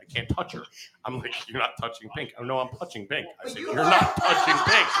 I can't touch her. I'm like, you're not touching Pink. Oh no, I'm touching Pink. I said, you're not touching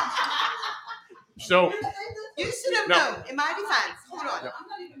Pink. So you should have known. In my defense, hold on. No. I'm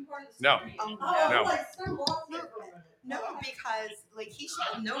not even part of the No. story. No. No, because like he should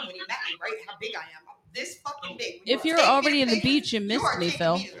have known when he met me, right? How big I am. I'm this fucking big. If you're already in the beach, you missed me,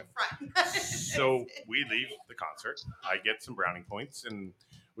 Phil. So we leave the concert. I get some brownie points and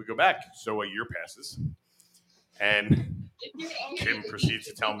we go back. So a year passes. And Kim proceeds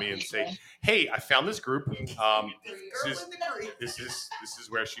to tell me and say, "Hey, I found this group. This is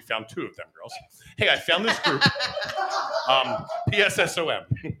where she found 2 of them girls. Hey, I found this group. PSSOM."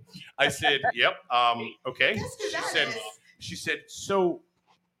 I said, "Yep. Okay." She said, "So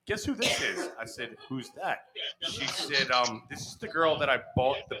guess who this is?" I said, "Who's that?" She said, "This is the girl that I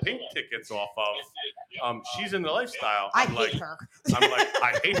bought the Pink tickets off of. She's in the lifestyle." I hate her. I'm like,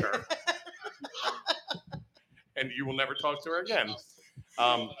 "I hate her." And you will never talk to her again.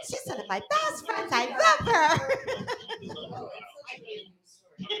 She's one of my best friends. I love her.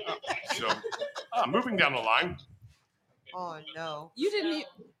 So, moving down the line. Oh no! You didn't.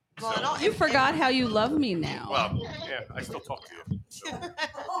 Well, You forgot how you love me now. Well, yeah, I still talk to you. So,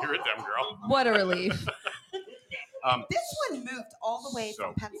 you're a dem girl. What a relief. This one moved all the way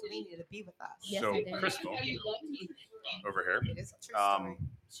from Pennsylvania to be with us. Yes, So I did. Crystal, over here. It's a true story.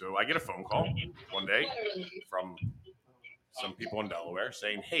 So I get a phone call one day from some people in Delaware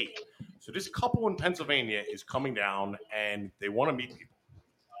saying, "Hey, so this couple in Pennsylvania is coming down and they want to meet people."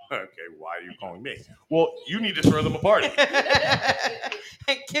 Okay, why are you calling me? Well, you need to throw them a party.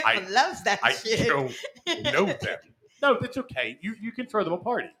 Kim loves that shit. I don't know them. No, that's okay. You can throw them a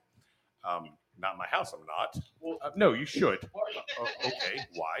party. Not in my house, I'm not. Well, no, you should. Okay,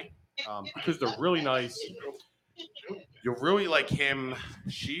 why? Because they're really nice. You'll really like him.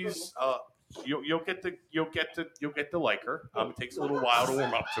 She's you'll get to like her. It takes a little while to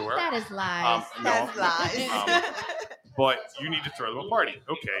warm up to her. That is lies. That's lies. But you need to throw them a party.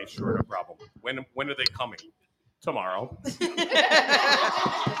 Okay, sure, no problem. When are they coming? Tomorrow.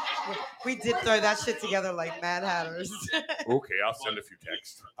 We did throw that shit together like Mad Hatters. Okay, I'll send a few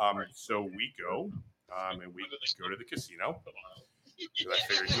texts. So we go, and we go to the casino. Because I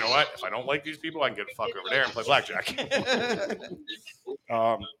figured, you know what? If I don't like these people, I can get the fuck over there and play blackjack.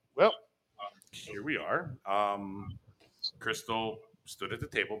 Well, here we are. Crystal stood at the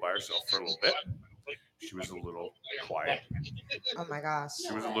table by herself for a little bit. She was a little quiet. Oh my gosh.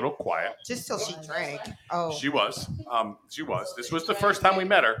 She was a little quiet. Just till she drank. Oh. She was. She was. This was the first time we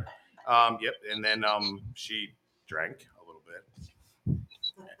met her. Yep. And then she drank a little bit.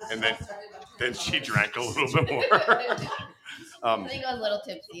 And then she drank a little bit more. I think I was a little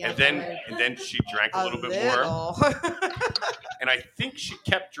tipsy. And then she drank a little bit more. And I think she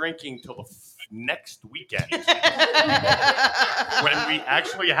kept drinking till the next weekend when we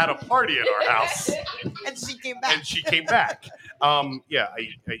actually had a party at our house. And she came back.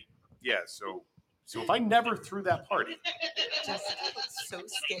 So if I never threw that party, Jessica looks so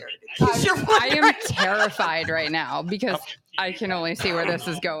scared. I am terrified right now because I can only see where this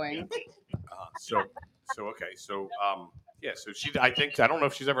is going. So I don't know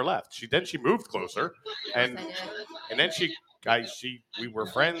if she's ever left. She moved closer, and then we were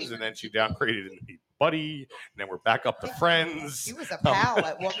friends, and then she downgraded into be buddy, and then we're back up to friends. She was a pal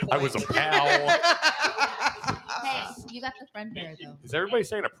at one point. I was a pal. Hey, you got the friend bear though. Is everybody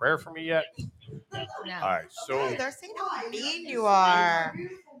saying a prayer for me yet? No. All right, so they're saying how mean you are,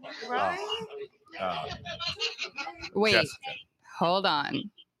 right? Wait, Jessica. hold on.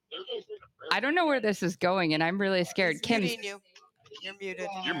 I don't know where this is going, and I'm really scared. He's Kim's. muting you. You're muted.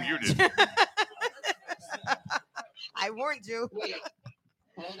 You're muted. I warned you.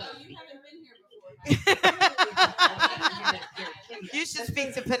 You should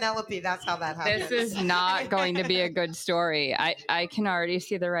speak to Penelope. That's how that happens. This is not going to be a good story. I can already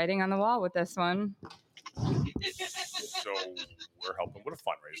see the writing on the wall with this one. So we're helping with a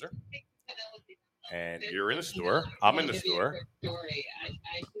fundraiser. And you're in the store. I'm in the store.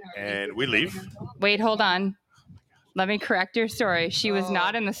 And we leave. Wait, hold on. Let me correct your story. She was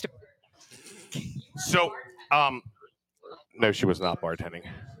not in the store. So, no, she was not bartending.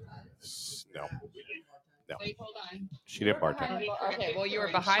 No. She didn't bartend. Okay, well, you were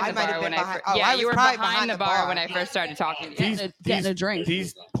behind the might have bar been when behind- I. oh, Yeah, I was you were probably behind the the bar bar. when I first started talking to you. Getting a drink.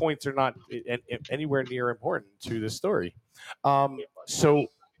 These points are not anywhere near important to this story. So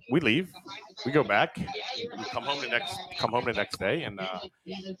we leave. We go back. We come home the next day, and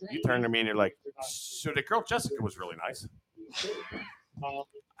you turn to me and you're like, "So the girl Jessica was really nice."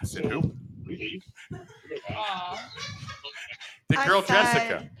 I said, "Who?" The girl I said,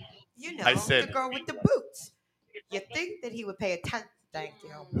 Jessica. You know, I said- the girl with the boots. You think that he would pay attention? Thank you.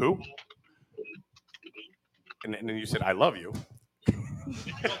 Who? And then you said, "I love you."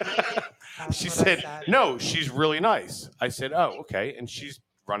 She said, "No, she's really nice." I said, "Oh, okay." And she's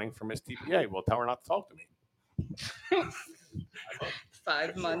running for Miss TPA. Well, tell her not to talk to me.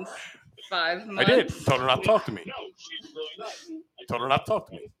 5 months. 5 months. I did. Told her not to talk to me. Told her not to talk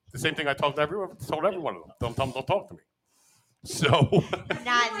to me. The same thing I told every one of them. Don't talk to me. So.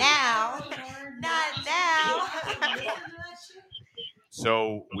 Not now. Not now.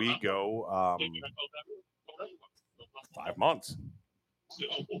 So we go 5 months.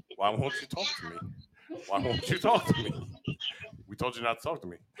 Why won't you talk to me? Why won't you talk to me? We told you not to talk to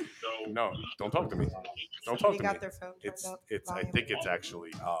me. No, don't talk to me. Don't talk Somebody to got me. their phone It's turned up. it's. I Volume. think it's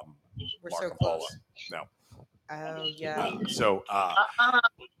actually We're Marco so Polo. close. No. Oh yeah. So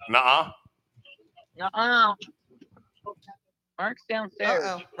nuh-uh. Mark's downstairs.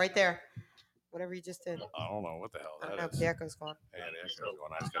 Oh, right there. Whatever you just did. I don't know what the hell I that don't know. is. The echo's gone. Yeah, the echo's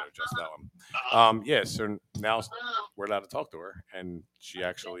going. I just got to adjust that one. Yeah, so now we're allowed to talk to her, and she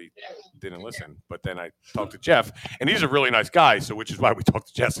actually didn't listen. But then I talked to Jeff, and he's a really nice guy, so which is why we talked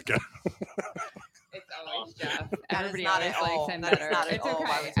to Jessica. It's always Jeff. That is Everybody not always at all. likes him That is better. not at It's all why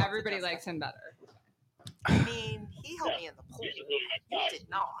we okay. talk to Everybody Jessica. likes him better. I mean, he helped me in the pool. You did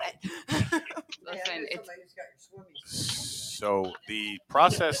not. Listen, it's So the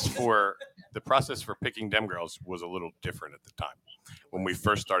process for picking Dem Girls was a little different at the time when we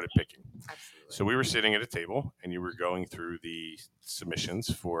first started picking. Absolutely. So we were sitting at a table, and you were going through the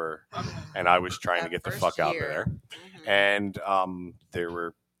submissions and I was trying to That get the first fuck out year. there. Mhm. And there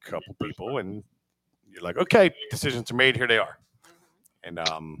were a couple people, and you're like, "Okay, decisions are made. Here they are." And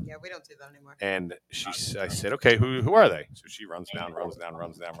Yeah, we don't do that anymore. and I said, "Okay, who are they?" So she runs down,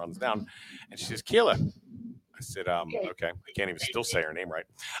 and she says, "Keela." I said, okay, I can't even still say her name right.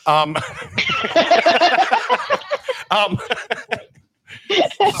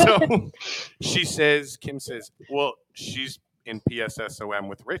 So Kim says, well, she's in PSSOM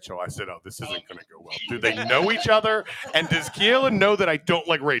with Rachel. I said, oh, this isn't going to go well. Do they know each other? And does Keila know that I don't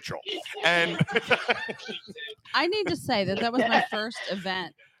like Rachel? And I need to say that was my first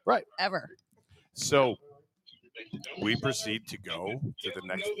event ever. So we proceed to go to the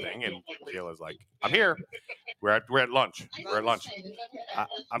next thing, and Kayla's like, I'm here. We're at lunch.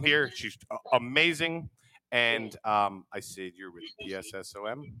 I'm here. She's amazing. And I said, you're with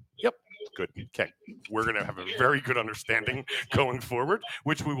PSSOM? Yep. Good. Okay. We're going to have a very good understanding going forward,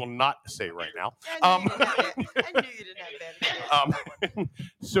 which we will not say right now. I knew you didn't have that.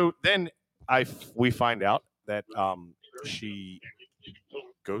 So then we find out that she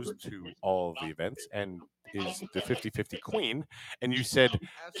goes to all of the events and is the 50-50 queen. And you said,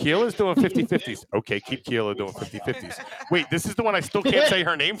 Keila's doing 50-50s. Okay, keep Keila doing 50-50s. Wait, this is the one I still can't say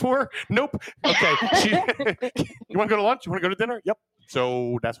her name for? Nope. Okay. You want to go to lunch? You want to go to dinner? Yep.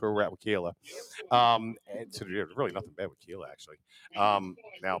 So that's where we're at with Keila. And so there's really nothing bad with Keila, actually.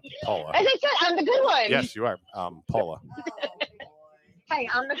 Now, Paula. As I said, I'm the good one. Yes, you are. Paula. Hey,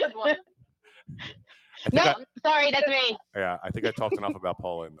 I'm the good one. Sorry, that's me. Yeah, I think I talked enough about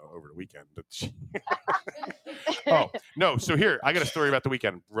Paula over the weekend. Oh, no. So here, I got a story about the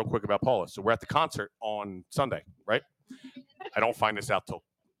weekend real quick about Paula. So we're at the concert on Sunday, right? I don't find this out till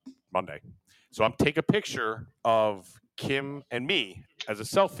Monday. So I'm taking a picture of Kim and me as a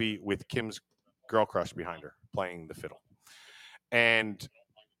selfie with Kim's girl crush behind her playing the fiddle. And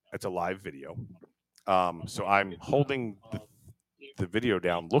it's a live video. So I'm holding the video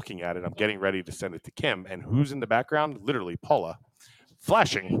down, looking at it. I'm getting ready to send it to Kim. And who's in the background? Literally Paula,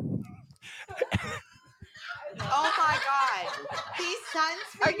 flashing. Oh my God. He sent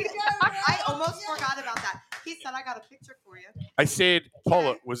me. I almost forgot about that. He said, I got a picture for you. I said,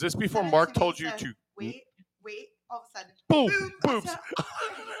 Paula, was this before Mark told you to? Wait. All of a sudden. Boom. Boobs.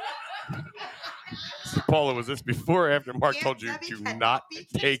 Paula, was this before or after Mark told you to not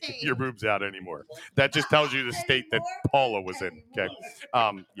take your boobs out anymore? That just tells you the state that Paula was in. Okay.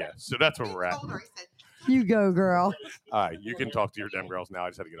 Yeah. So that's where we're at. You go, girl. All right. You can talk to your Dem Girls now. I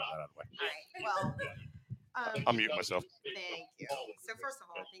just had to get all that out of the way. All right. Well. I'm muting myself. Thank you. So first of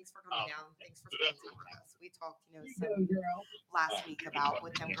all, thanks for coming down. Thanks for spending time with us. We talked, some last week about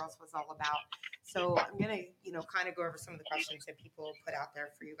what Dem Girls was all about. So I'm gonna, kind of go over some of the questions that people put out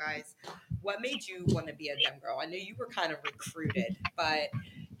there for you guys. What made you want to be a Dem Girl? I know you were kind of recruited, but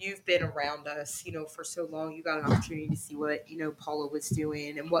you've been around us, for so long. You got an opportunity to see what, Paula was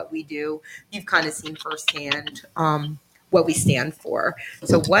doing and what we do. You've kind of seen firsthand what we stand for.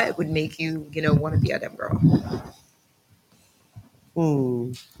 So what would make you, want to be a Dem Girl?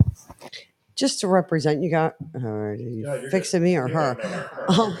 Just to represent you got fixing me or her.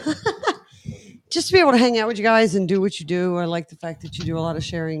 Just to be able to hang out with you guys and do what you do. I like the fact that you do a lot of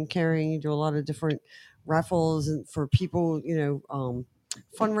sharing, caring. You do a lot of different raffles and for people,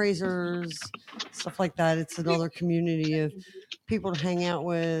 fundraisers, stuff like that. It's another community of people to hang out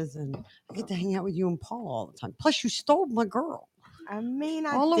with, and I get to hang out with you and Paul all the time. Plus, you stole my girl. I mean,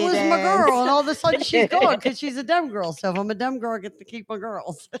 all it was my girl, and all of a sudden she's gone because she's a Dem Girl. So if I'm a Dem Girl, I get to keep my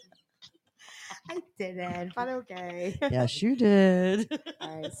girls. I didn't, but okay. Yes, you did.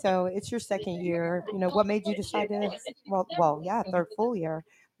 All right, so it's your second year. What made you decide to? Third full year.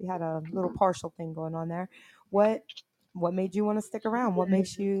 We had a little partial thing going on there. What made you want to stick around? What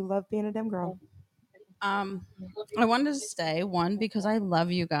makes you love being a Dem Girl? I wanted to stay, one, because I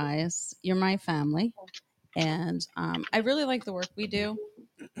love you guys. You're my family. And I really like the work we do.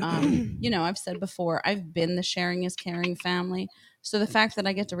 I've said before, I've been the sharing is caring family. So the fact that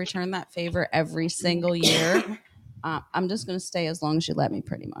I get to return that favor every single year, I'm just going to stay as long as you let me,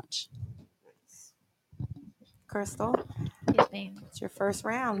 pretty much. Crystal? Yes, ma'am. It's your first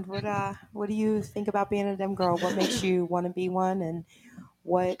round. What do you think about being a Dem Girl? What makes you want to be one, and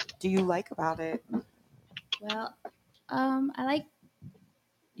what do you like about it? Well, I like,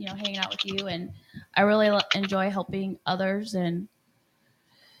 hanging out with you, and I really enjoy helping others, and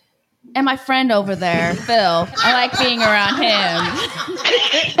my friend over there, Phil, I like being around him.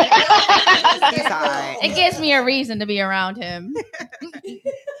 It gives me a reason to be around him.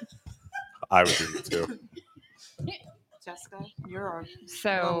 I would do it too. Jessica, you're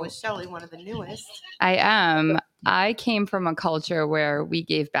with Shelly, one of the newest. I am. I came from a culture where we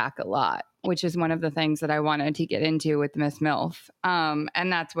gave back a lot, which is one of the things that I wanted to get into with Miss MILF.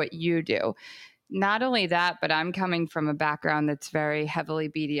 And that's what you do. Not only that, but I'm coming from a background that's very heavily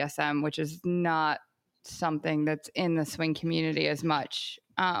BDSM, which is not something that's in the swing community as much.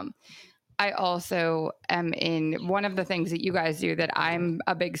 I also am in one of the things that you guys do that I'm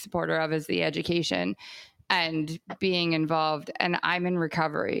a big supporter of is the education and being involved. And I'm in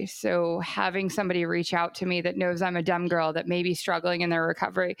recovery. So having somebody reach out to me that knows I'm a Dem girl that may be struggling in their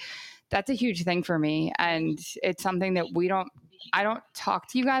recovery, that's a huge thing for me. And it's something that I don't talk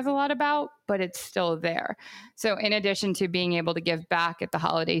to you guys a lot about, but it's still there. So in addition to being able to give back at the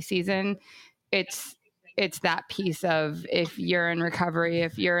holiday season, it's that piece of, if you're in recovery,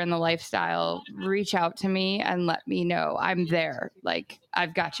 if you're in the lifestyle, reach out to me and let me know I'm there. Like,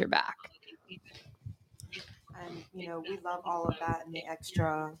 I've got your back. And we love all of that and the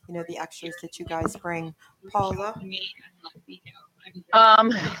extra, the extras that you guys bring. Paula.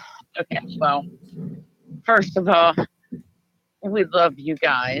 Okay. Well, first of all, we love you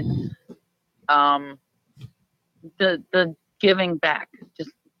guys. The giving back,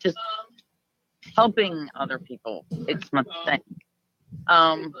 just helping other people. It's my thing.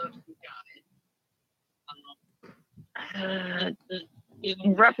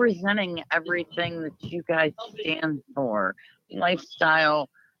 Representing everything that you guys stand for, lifestyle,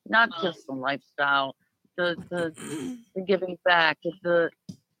 not just the lifestyle, the giving back, the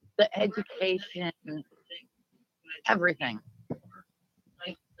education, everything.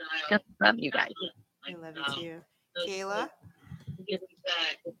 Just love you guys. I love you too. Kayla?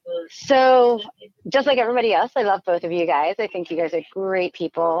 So, just like everybody else, I love both of you guys. I think you guys are great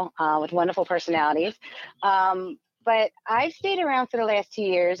people with wonderful personalities. But I've stayed around for the last 2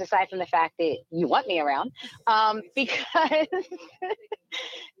 years, aside from the fact that you want me around, because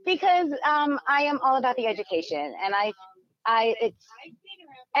I am all about the education, and it's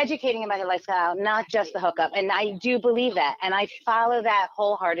educating about the lifestyle, not just the hookup. And I do believe that, and I follow that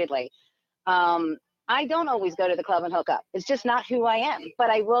wholeheartedly. I don't always go to the club and hook up. It's just not who I am. But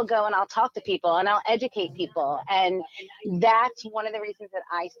I will go and I'll talk to people and I'll educate people. And that's one of the reasons that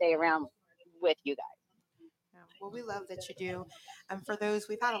I stay around with you guys. Well, we love that you do. And for those,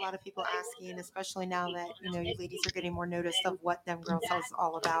 we've had a lot of people asking, especially now that, you ladies are getting more notice of what Dem Girls is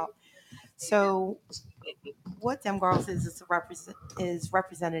all about. So what Dem Girls is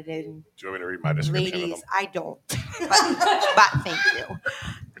represented in. Do you want me to read my description ladies, of them? I don't. But thank you.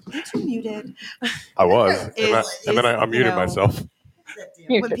 Aren't you muted? I was. And then I unmuted myself.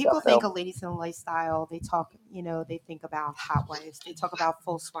 When people think of ladies in a lifestyle, they talk, they think about hot wives. They talk about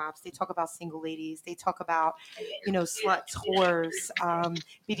full swaps. They talk about single ladies. They talk about, sluts, whores,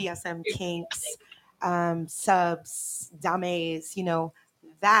 BDSM kinks, subs, dames,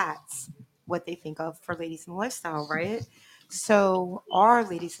 that's what they think of for ladies in the lifestyle, right? So our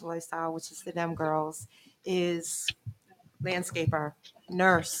ladies in the lifestyle, which is the Dem Girls, is landscaper,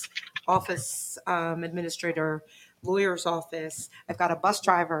 nurse, office administrator, lawyer's office. I've got a bus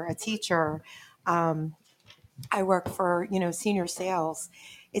driver, a teacher. I work for, senior sales.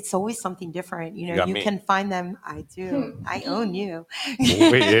 It's always something different. You can find them. I do. I own you. We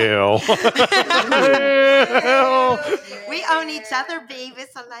own each other, babe.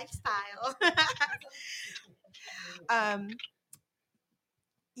 It's a lifestyle.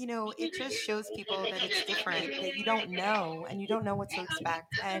 It just shows people that it's different, that you don't know and you don't know what to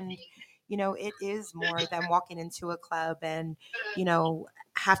expect. And, it is more than walking into a club and,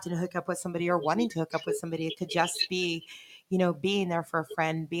 have to hook up with somebody or wanting to hook up with somebody. It could just be, being there for a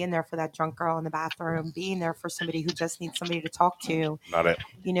friend, being there for that drunk girl in the bathroom, being there for somebody who just needs somebody to talk to. Not it.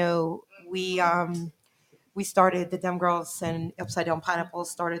 We started the Dem Girls and Upsidedown Pineapple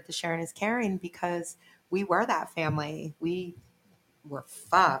started the Sharing is Caring because we were that family. We were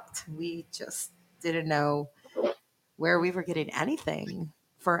fucked. We just didn't know where we were getting anything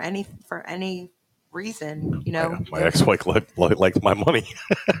for any reason, My ex-wife liked my money.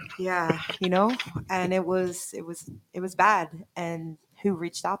 Yeah, and it was bad. And who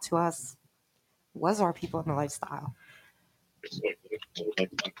reached out to us was our people in the lifestyle.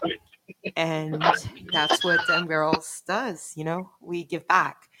 And that's what Dem Girls does, we give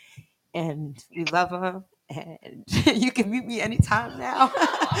back and we love them. And you can meet me anytime now.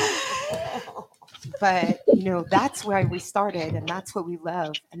 But, that's where we started and that's what we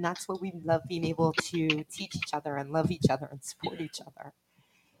love. And that's what we love, being able to teach each other and love each other and support each other.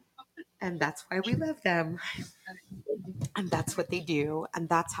 And that's why we love them. And that's what they do. And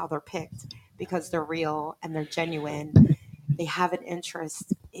that's how they're picked, because they're real and they're genuine. They have an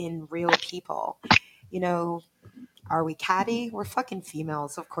interest in real people. Are we catty? We're fucking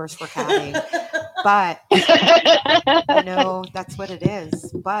females. Of course we're catty. But, that's what it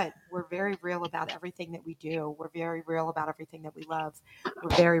is. But we're very real about everything that we do. We're very real about everything that we love.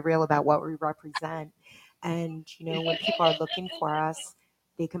 We're very real about what we represent. And, when people are looking for us,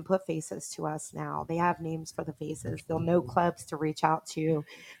 they can put faces to us now. They have names for the faces. They'll know clubs to reach out to.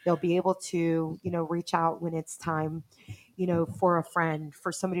 They'll be able to, reach out when it's time, for a friend,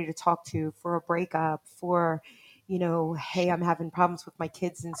 for somebody to talk to, for a breakup, for, hey, I'm having problems with my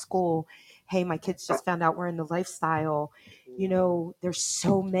kids in school. Hey, my kids just found out we're in the lifestyle. There's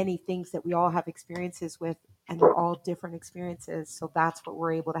so many things that we all have experiences with, and they're all different experiences. So that's what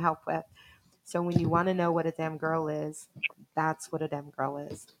we're able to help with. So when you want to know what a dem girl is, that's what a dem girl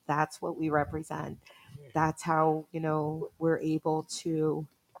is. That's what we represent. That's how, we're able to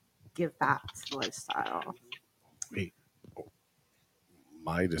give back to the lifestyle. Wait.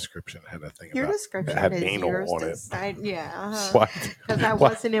 My description had a thing Your about description had is anal yours on to it. decide. Yeah. What? Because that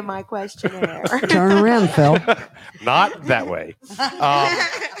What? wasn't in my questionnaire. Turn around, Phil. Not that way.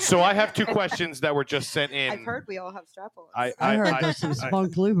 So I have two questions that were just sent in. I've heard we all have strap-ons. I heard there's some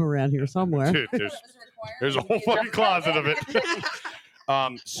spunk lube around here somewhere. Dude, there's a whole fucking closet of it.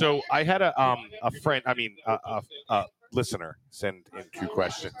 So I had a friend, a listener send in two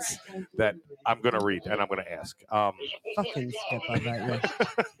questions that I'm going to read and I'm going to ask. Fucking Skip, I bet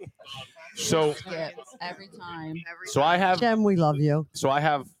you. So Skip every time. So I have Jem, we love you. So I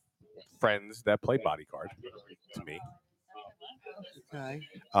have friends that play bodyguard to me. Okay.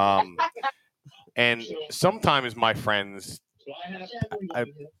 And sometimes my friends,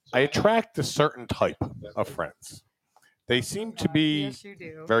 I attract a certain type of friends. They seem to be Yes, you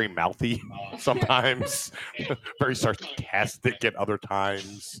do. very mouthy sometimes, very sarcastic at other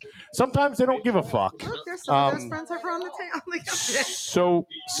times. Sometimes they don't give a fuck. Look, there's some of those friends over on the table. So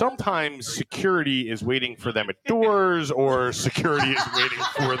sometimes security is waiting for them at doors, or security is waiting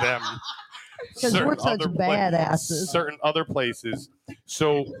for them. Because we're such badasses. Certain other places.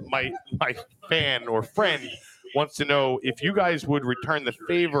 So my fan or friend wants to know if you guys would return the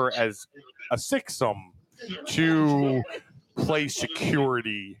favor as a sixsome to play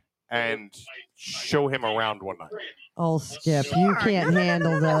security and show him around one night. Oh, Skip, you can't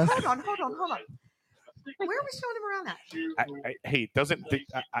handle this. Hold on. Where are we showing him around at? Hey, doesn't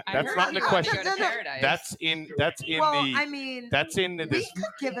that's not in the question. That's in Well, the. I mean, that's in we this. could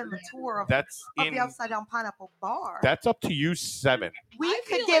give him a tour of That's the in. Upsidedown Pineapple bar. That's up to you, 7. We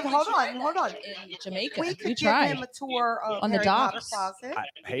could give. Hold on. In Jamaica, We could give him a tour of on the Harry Potter docks. closet.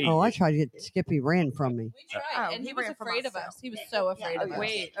 Hey. Oh, I tried to get Skippy ran from me. We tried, and he was afraid of us. He was so afraid of us.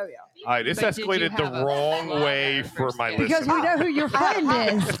 Wait. Oh yeah. All right, this But did you escalated the have a wrong way for my listeners. Because we know who your friend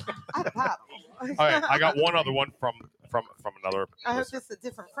is. I had a paddle. All right, I got one other one from another. I hope this is a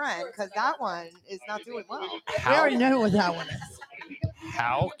different friend because that one is not doing well. We already know what that one is.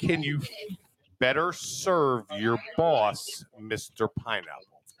 How can you better serve your boss, Mr. Pineapple?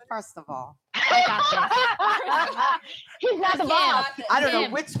 First of all, He's not the boss. I don't know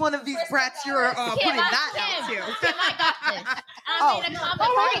which one of these brats you're putting that out to. I got this. Oh, I made a comment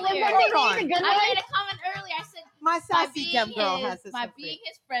All right, earlier. hold on. I made a comment earlier. I said My by sassy being dem girl his, has this. by one being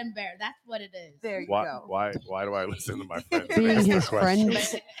his friend bear. That's what it is. There you Why go. why do I listen to my friends? Being ask his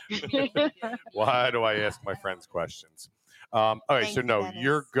questions? friend. Why do I ask my friends questions? All right, Thank so you, no, Dennis.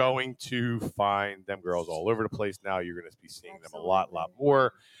 you're going to find them girls all over the place now. You're going to be seeing them a lot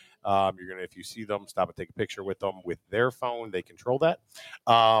more. You're gonna, if you see them, stop and take a picture with them with their phone. They control that.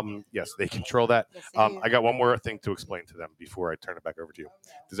 Yes, they control that. Yes, they do. I got one more thing to explain to them before I turn it back over to you.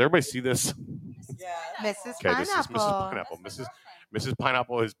 Does everybody see this? Mrs. Okay, this is Mrs. Pineapple. Pineapple. Mrs.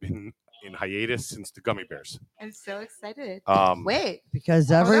 Pineapple has been in hiatus since the gummy bears. I'm so excited. Wait.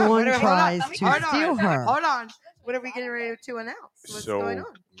 Because everyone Hold on. tries to Hold on. steal her. Hold on. What are we getting ready to announce? What's going on?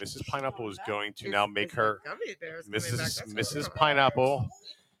 Mrs. Pineapple is going to now make her Gummy bears coming back. That's Mrs. Pineapple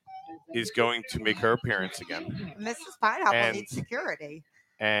is going to make her appearance again. Mrs. Pineapple And- needs security.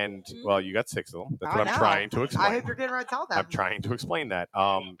 And well, you got 6 of them. That's I what I'm know. trying to explain. I hope you're getting ready to tell them. I'm trying to explain that.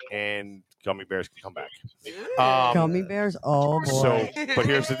 And gummy bears can come back. Gummy bears? Oh, boy. So, but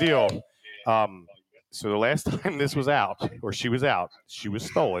here's the deal. So the last time this was out, or she was out, she was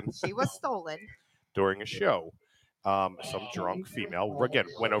stolen She was stolen. during a show. Some drunk female, again,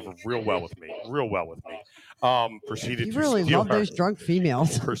 went over real well with me. Proceeded You to really steal love her. those drunk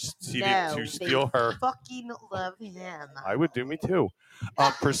females. Proceeded No, to steal they her. fucking love him. I would do me too.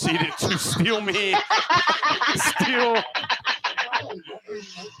 Proceeded to steal me.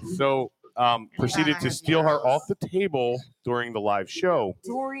 So proceeded to steal her off the table during the live show,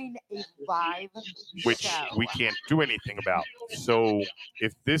 During a live which show. we can't do anything about. So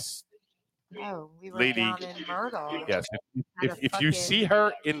if this Oh, we were lady- down in Myrtle. yes, At a if you fucking see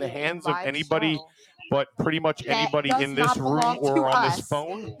her in the hands of live anybody, show. but pretty much That anybody does in this not room belong or to on this us.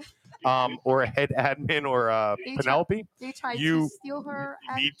 phone, or a head admin or Penelope, They tried you to steal her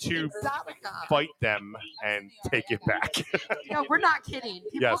need to Exotica. fight them and take it back. No, we're not kidding.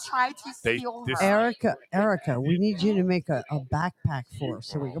 People Yes. tried to steal her. Erica, we need you to make a backpack for us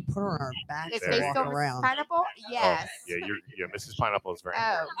so we can put her on our backs If and they walk stole Mrs. around. Pineapple, yes. Oh, yeah, Mrs. Pineapple is very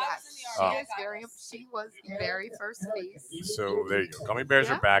Oh, important. yes. She was the very first face. So there you go. Gummy bears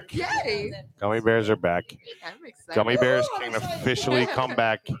are back. Yay. Gummy bears are back. I'm excited. Gummy bears can officially come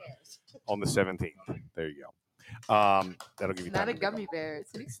back on the 17th. There you go. That'll give you time. Not a gummy bear.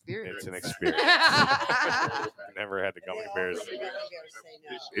 It's an experience. It's an experience. Never had the gummy bears.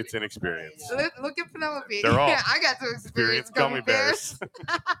 It's an experience. Look at Penelope. They're all I got to experience gummy bears.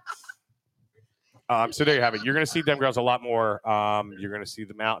 So there you have it. You're going to see Dem Girls a lot more. You're going to see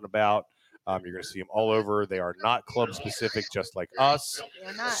them out and about. You're going to see them all over. They are not club specific, just like us.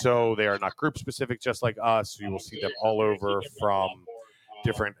 So they are not group specific, just like us. So you will see them all over, from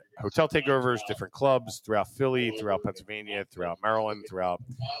different hotel takeovers, different clubs throughout Philly, throughout Pennsylvania, throughout Maryland, throughout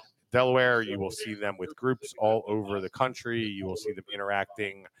Delaware. You will see them with groups all over the country. You will see them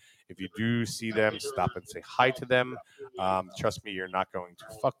interacting. If you do see them, stop and say hi to them. Trust me, you're not going to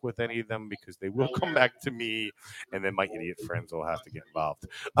fuck with any of them because they will come back to me, and then my idiot friends will have to get involved.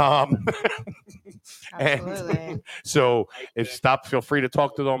 Absolutely. So feel free to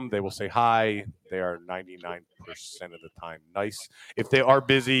talk to them. They will say hi. They are 99% of the time nice. If they are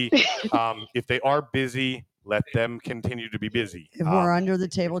busy, let them continue to be busy. If we're under the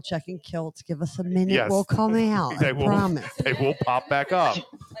table checking kilts, give us a minute. Yes. We'll come out. I promise. They will pop back up.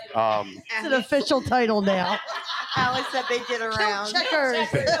 It's an official title now. Alice said they get around. Checkers.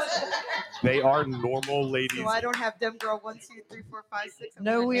 They are normal ladies. So I don't have Dem Girl 1, 2, 3, 4, 5, 6.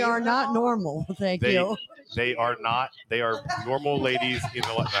 No, we are not normal. Thank you. They are not. They are normal ladies in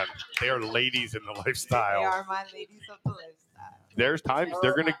the. They are ladies in the lifestyle. They are my ladies of the lifestyle. There's times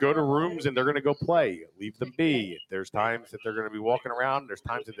they're going to go to rooms and they're going to go play. Leave them be. There's times that they're going to be walking around. There's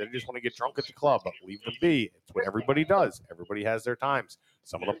times that they just want to get drunk at the club. Leave them be. It's what everybody does. Everybody has their times.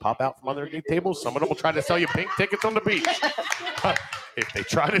 Some of them pop out from underneath tables. Some of them will try to sell you pink tickets on the beach. If they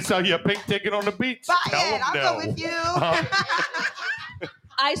try to sell you a pink ticket on the beach, tell them no. I'll go with you.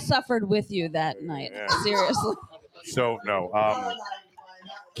 I suffered with you that night. Yeah. Seriously. So no.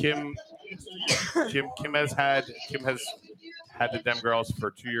 Kim has had the Dem Girls for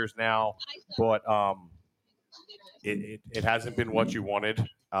 2 years now, but it hasn't been what you wanted.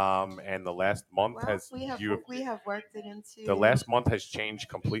 And the last month we have worked it into. The last month has changed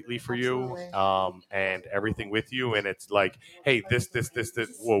completely for Absolutely. you, and everything with you. And it's like, hey, this.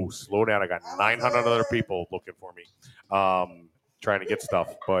 Whoa, slow down! I got 900 other people looking for me, trying to get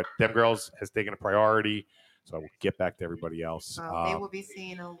stuff. But Dem Girls has taken a priority. So I will get back to everybody else. They will be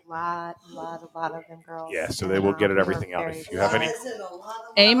seeing a lot of Dem Girls. Yeah, so they will get everything out. If you have any,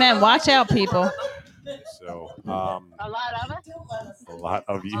 Amen. Watch out, people. So A lot of it. a lot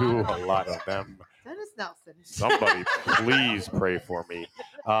of you, a lot of them. Dennis Nelson. Somebody, please pray for me.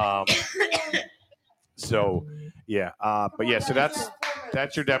 So yeah, but yeah, so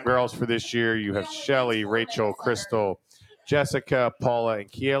that's your Dem Girls for this year. You have Shelly, Rachel, Crystal, Jessica, Paula,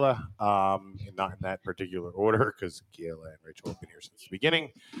 and Kiela, not in that particular order because Kiela and Rachel have been here since the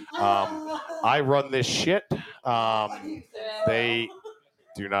beginning. I run this shit. They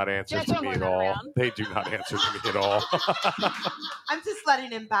do not answer to me at all. They do not answer to me at all. I'm just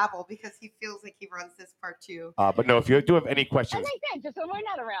letting him babble because he feels like he runs this part too. But no, if you do have any questions, That makes sense, just when we're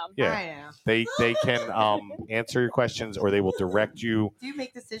not around. yeah, I know. they can answer your questions or they will direct you. Do you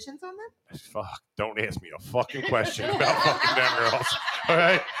make decisions on them? Fuck, don't ask me a fucking question about fucking Dem Girls. All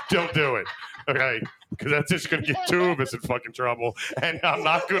right, don't do it. Okay, because that's just gonna get two of us in fucking trouble, and I'm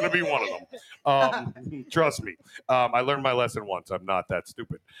not gonna be one of them. Trust me. I learned my lesson once. I'm not that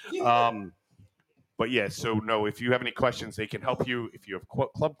stupid. But yeah, so no, if you have any questions, they can help you. If you have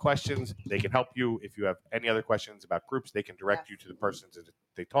club questions, they can help you. If you have any other questions about groups, they can direct you to the persons that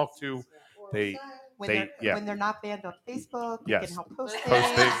they talk to. When they're not banned on Facebook, they can help post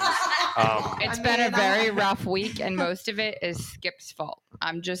things. It's been a very rough week, and most of it is Skip's fault.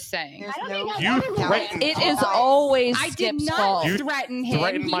 I'm just saying. It is always I did Skip's not fault. threaten him.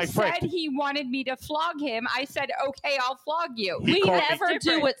 threatened my He said friend. he wanted me to flog him. I said, okay, I'll flog you. We called me never do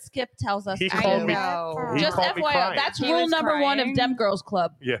different. what Skip tells us He to called do. me- know. He Just called me FYI, crying. that's He rule was number one of crying. Dem Girls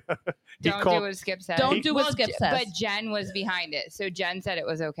Club. Yeah. Don't do what Skip said. Don't do what Skip says. But Jen was behind it, so Jen said it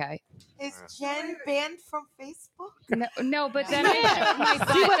was okay. Is Jen banned from Facebook? No, but then I showed my butt.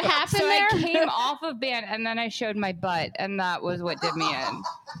 See what happened so there? I came off of band, and then I showed my butt, and that was what did me in.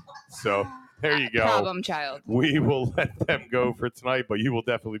 So there you go. Problem child. We will let them go for tonight, but you will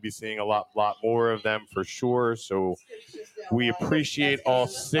definitely be seeing a lot more of them for sure. So We appreciate all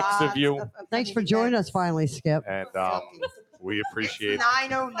 6 of you. Thanks for joining us finally, Skip. And we appreciate It's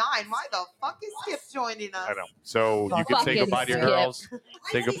 9:09. Why the fuck is Skip joining us? I know. So you can say goodbye to your girls.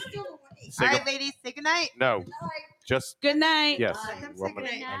 Say All right, ladies, say goodnight. No. Just Good night. yes. Good night.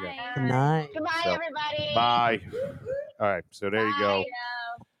 Okay. Good night. Goodbye, So, everybody. Bye. All right. So there you go.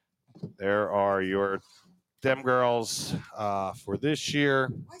 There are your Dem Girls for this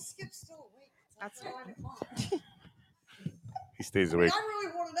year. Why Skip's still awake? That's He stays awake. I really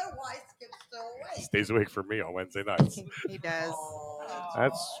want to know why Skip's still awake. He stays awake for me on Wednesday nights. He does.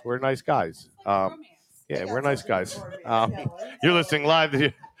 We're nice guys. Yeah, we're nice guys. You're listening live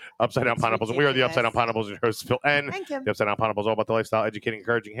to Upsidedown Pineapples, and we are the Upsidedown Pineapples, your hosts, Phil and Kim. The Upsidedown Pineapples, all about the lifestyle, educating,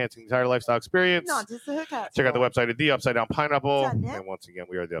 encouraging, enhancing the entire lifestyle experience. Not just the hookup. Check out the website at the Upside Down Pineapple. .net. And once again,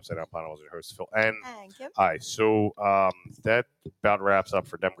 we are the Upside Down Pineapples, your hosts, Phil and Kim. All right, so that about wraps up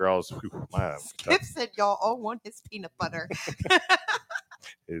for Dem Girls. Whew, Skip said y'all all want his peanut butter.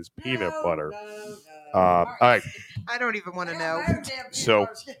 Is peanut butter. All right. I don't even want to know. So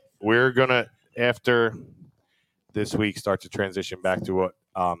we're gonna after this week start to transition back to what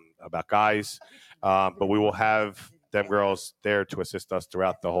about guys, but we will have Dem Girls there to assist us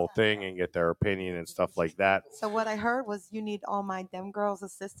throughout the whole thing and get their opinion and stuff like that. So what I heard was you need all my Dem Girls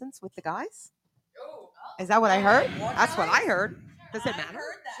assistance with the guys. Is that what I heard? That's what I heard. Does it matter?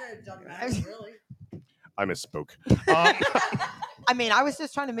 I misspoke. I mean, I was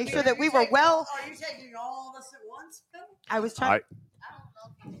just trying to make sure that we were well. Are you taking all of us at once, Phil? I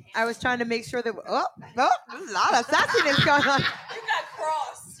was trying to make sure that there's a lot of sassiness going on. You got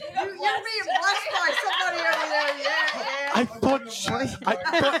crossed. You're being blessed by somebody over there. Yeah. I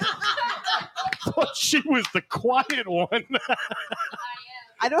thought she was the quiet one.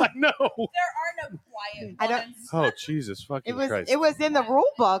 I don't know. There are no quiet ones. Oh Jesus fucking Christ! It was in the rule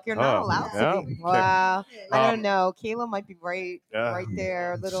book. You're not Oh, allowed yeah. to be. Wow. I don't Um, know. Kayla might be right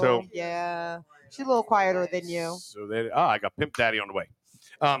there. So- Yeah. She's a little quieter than you. So I got Pimp Daddy on the way.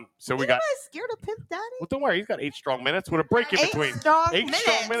 So we You're got. not scared of Pimp Daddy? Well, don't worry. He's got 8 strong minutes with a break in 8 between. strong 8 minutes.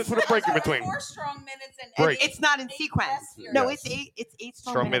 strong minutes with a break in between. 4 strong minutes and Break. It's not in sequence. No, Yes. it's 8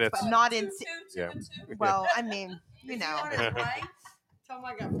 strong, Strong minutes, minutes. but not in. Yeah. Well, I mean, you know. Tell him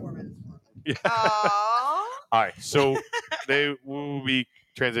I got 4 minutes. Yeah. Aww. All right. So they will be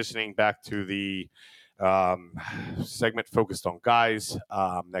transitioning back to the segment focused on guys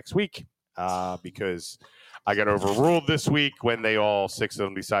next week because I got overruled this week when they all 6 of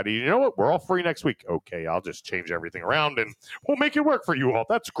them decided, you know what, we're all free next week. Okay, I'll just change everything around and we'll make it work for you all.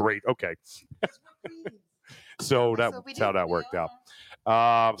 That's great. Okay. So that's how that worked out.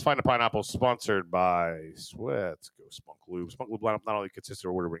 Find a Pineapple sponsored by Let's Go Spunk Lube. Spunk Lube lineup not only consists of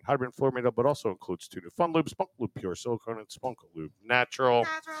award-winning hybrid floor made up, but also includes 2 new fun lube, Spunk Lube Pure Silicone and Spunk Lube Natural.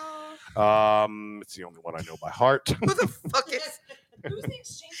 It's the only one I know by heart. Who the fuck is? Who's the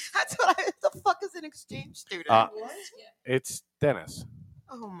exchange? That's what the fuck is an exchange student? It's Dennis.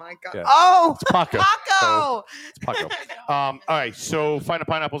 Oh my god. Yeah. Oh, It's Paco. Paco. It's Paco. All right, so Find a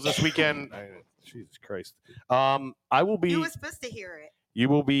Pineapples this weekend. Jesus Christ. I will be. You were supposed to hear it. You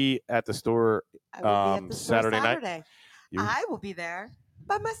will be at the store I will be at the store Saturday night. You- I will be there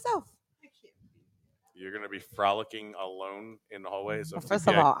by myself. You're going to be frolicking alone in the hallways. Well, first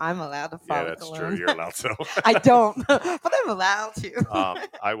of all, I'm allowed to frolic yeah, that's alone. true. You're allowed to. I don't, but I'm allowed to.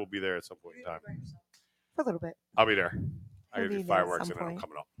 I will be there at some point in time. For a little bit. I'll be there. I You'll gotta be do there at fireworks some and then I'm point.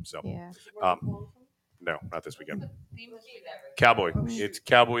 coming up. So, Yeah. no, not this weekend. Cowboy. It's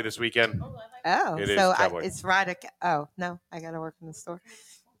Cowboy this weekend. Oh, It is so Cowboy. it's Friday. Oh no, I gotta work in the store.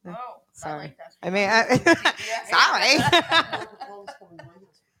 No, sorry. I Sorry.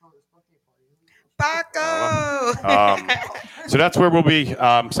 Paco. So that's where we'll be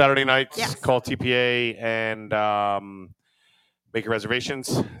Saturday nights. Yes. Call TPA and make your reservations.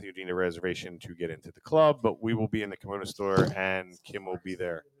 You need a reservation to get into the club, but we will be in the kimono store and Kim will be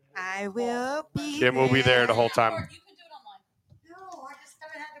there. I will be. Kim will be there the whole time. No, I just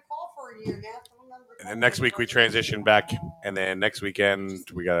haven't had to call for a year now. And then next week we transition back, and then next weekend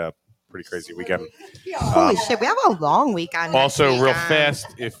we got a pretty crazy weekend. Holy shit, we have a long week on. Also, next week, real fast,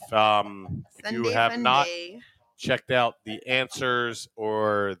 if you Sunday, have not Sunday. checked out the answers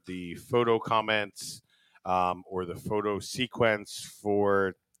or the photo comments or the photo sequence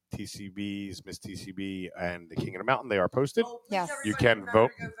for TCB's Miss TCB and the King of the Mountain, they are posted. Yes. You can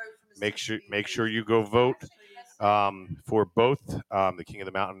vote. Make sure you go vote for both. The King of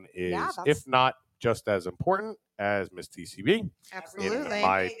the Mountain is, if not just as important as Miss TCB. Absolutely. In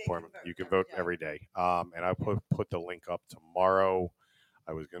my department, you can vote every day. And I put the link up tomorrow.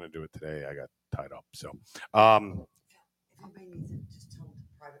 I was going to do it today. I got tied up. So, If anybody needs it, just tell them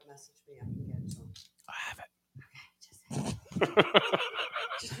to private message me. I can get it to them. I have it.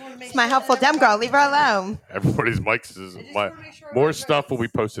 It's my helpful dem girl. Leave her alone. Everybody's mics is more stuff will be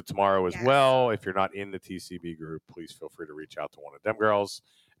posted tomorrow as well. If you're not in the TCB group, please feel free to reach out to one of Dem Girls,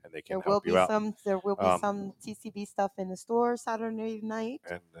 and they can help you out. There will be some TCB stuff in the store Saturday night.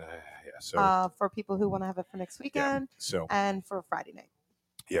 And so for people who want to have it for next weekend. And for Friday night.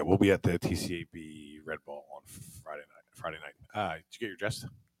 Yeah, we'll be at the TCB Red Ball on Friday night. Did you get your dress?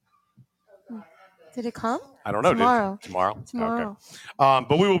 Did it come? I don't know. Tomorrow. Tomorrow. Okay.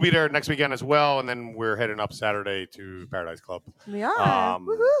 But we will be there next weekend as well, and then we're heading up Saturday to Paradise Club. We are.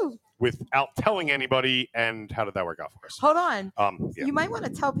 Woohoo! Without telling anybody. And how did that work out for us? Hold on. Yeah. You might want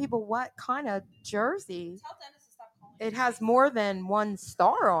to tell people what kind of jersey. It has more than one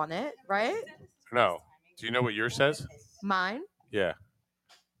star on it, right? No. Do you know what yours says? Mine? Yeah.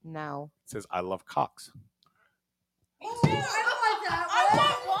 No. It says, I love cocks. I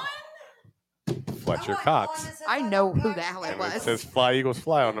want one. Fletcher Cox. I know who the hell it and was. It says Fly Eagles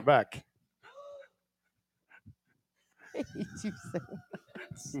Fly on the back. I hate you so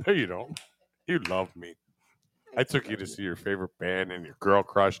much. No, you don't. You love me. I took you to see your favorite band and your girl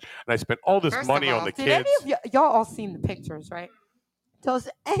crush, and I spent all this money on the kids. Did any of y'all all seen the pictures, right? Does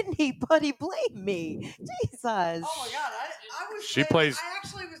anybody blame me? Jesus. Oh my God! I was. She plays. I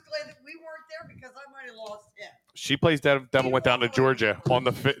actually was glad that we weren't there because I might have lost him. She plays Devil Went Down to Georgia on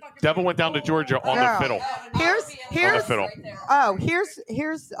the Devil Went Down to Georgia on the fiddle. Here's on the fiddle. Oh,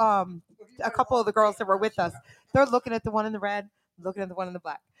 here's a couple of the girls that were with us. They're looking at the one in the red, looking at the one in the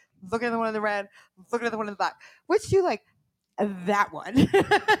black, looking at the one in the red, looking at the one in the black. Which do you like? That one.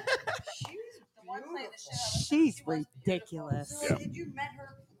 She's ridiculous. Yeah. Did you met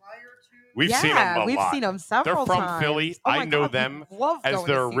her prior to? We've seen them a lot. We've seen them several They're from times. Philly. Oh I know God, them as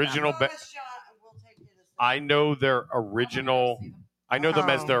their original. I know their original. I know them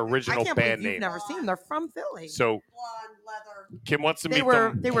as their original band name. You've never seen them. They're from Philly. So Kim wants to meet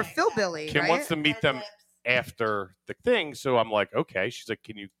them. They were Philbilly. Kim wants to meet them after the thing. So I'm like, okay. She's like,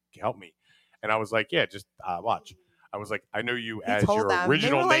 can you help me? And I was like, yeah, just watch. I was like, I know you as your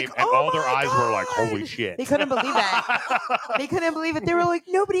original name, and all their eyes were like, holy shit. They couldn't believe that. They couldn't believe it. They were like,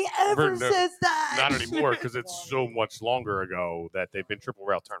 nobody ever says that. Not anymore, because it's so much longer ago that they've been Triple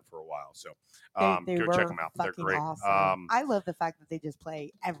Rail Turn for a while. So they go were check them out. They're great. Awesome. I love the fact that they just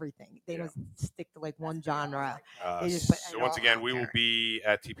play everything. They don't stick to like one genre. They just put so once again, we will be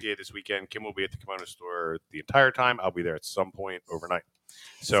at TPA this weekend. Kim will be at the Kimono Store the entire time. I'll be there at some point overnight.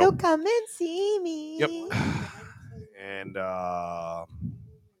 So come and see me. Yep. And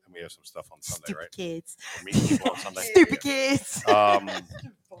we have some stuff on Sunday, Stupid right? Kids. Meeting people on Sunday. Stupid kids.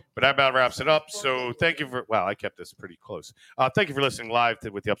 But that about wraps it up. So thank you for, I kept this pretty close. Thank you for listening live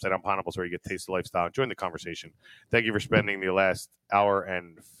with the Upsidedown Pineapples, where you get taste of lifestyle and join the conversation. Thank you for spending the last hour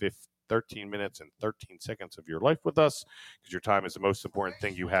and 13 minutes and 13 seconds of your life with us, because your time is the most important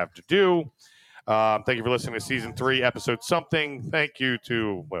thing you have to do. Thank you for listening to Season 3, Episode Something. Thank you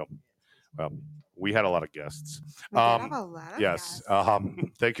to, we had a lot of guests. Yes.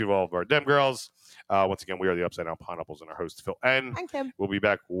 Thank you to all of our Dem Girls. Once again, we are the Upsidedown Pineapples and our host, Phil N. And Kim. We'll be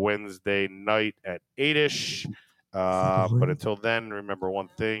back Wednesday night at 8-ish. But until then, remember one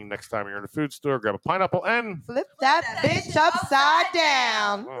thing. Next time you're in a food store, grab a pineapple and flip that bitch upside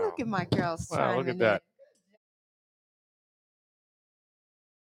down. Wow. Look at my girls. Wow, look at that.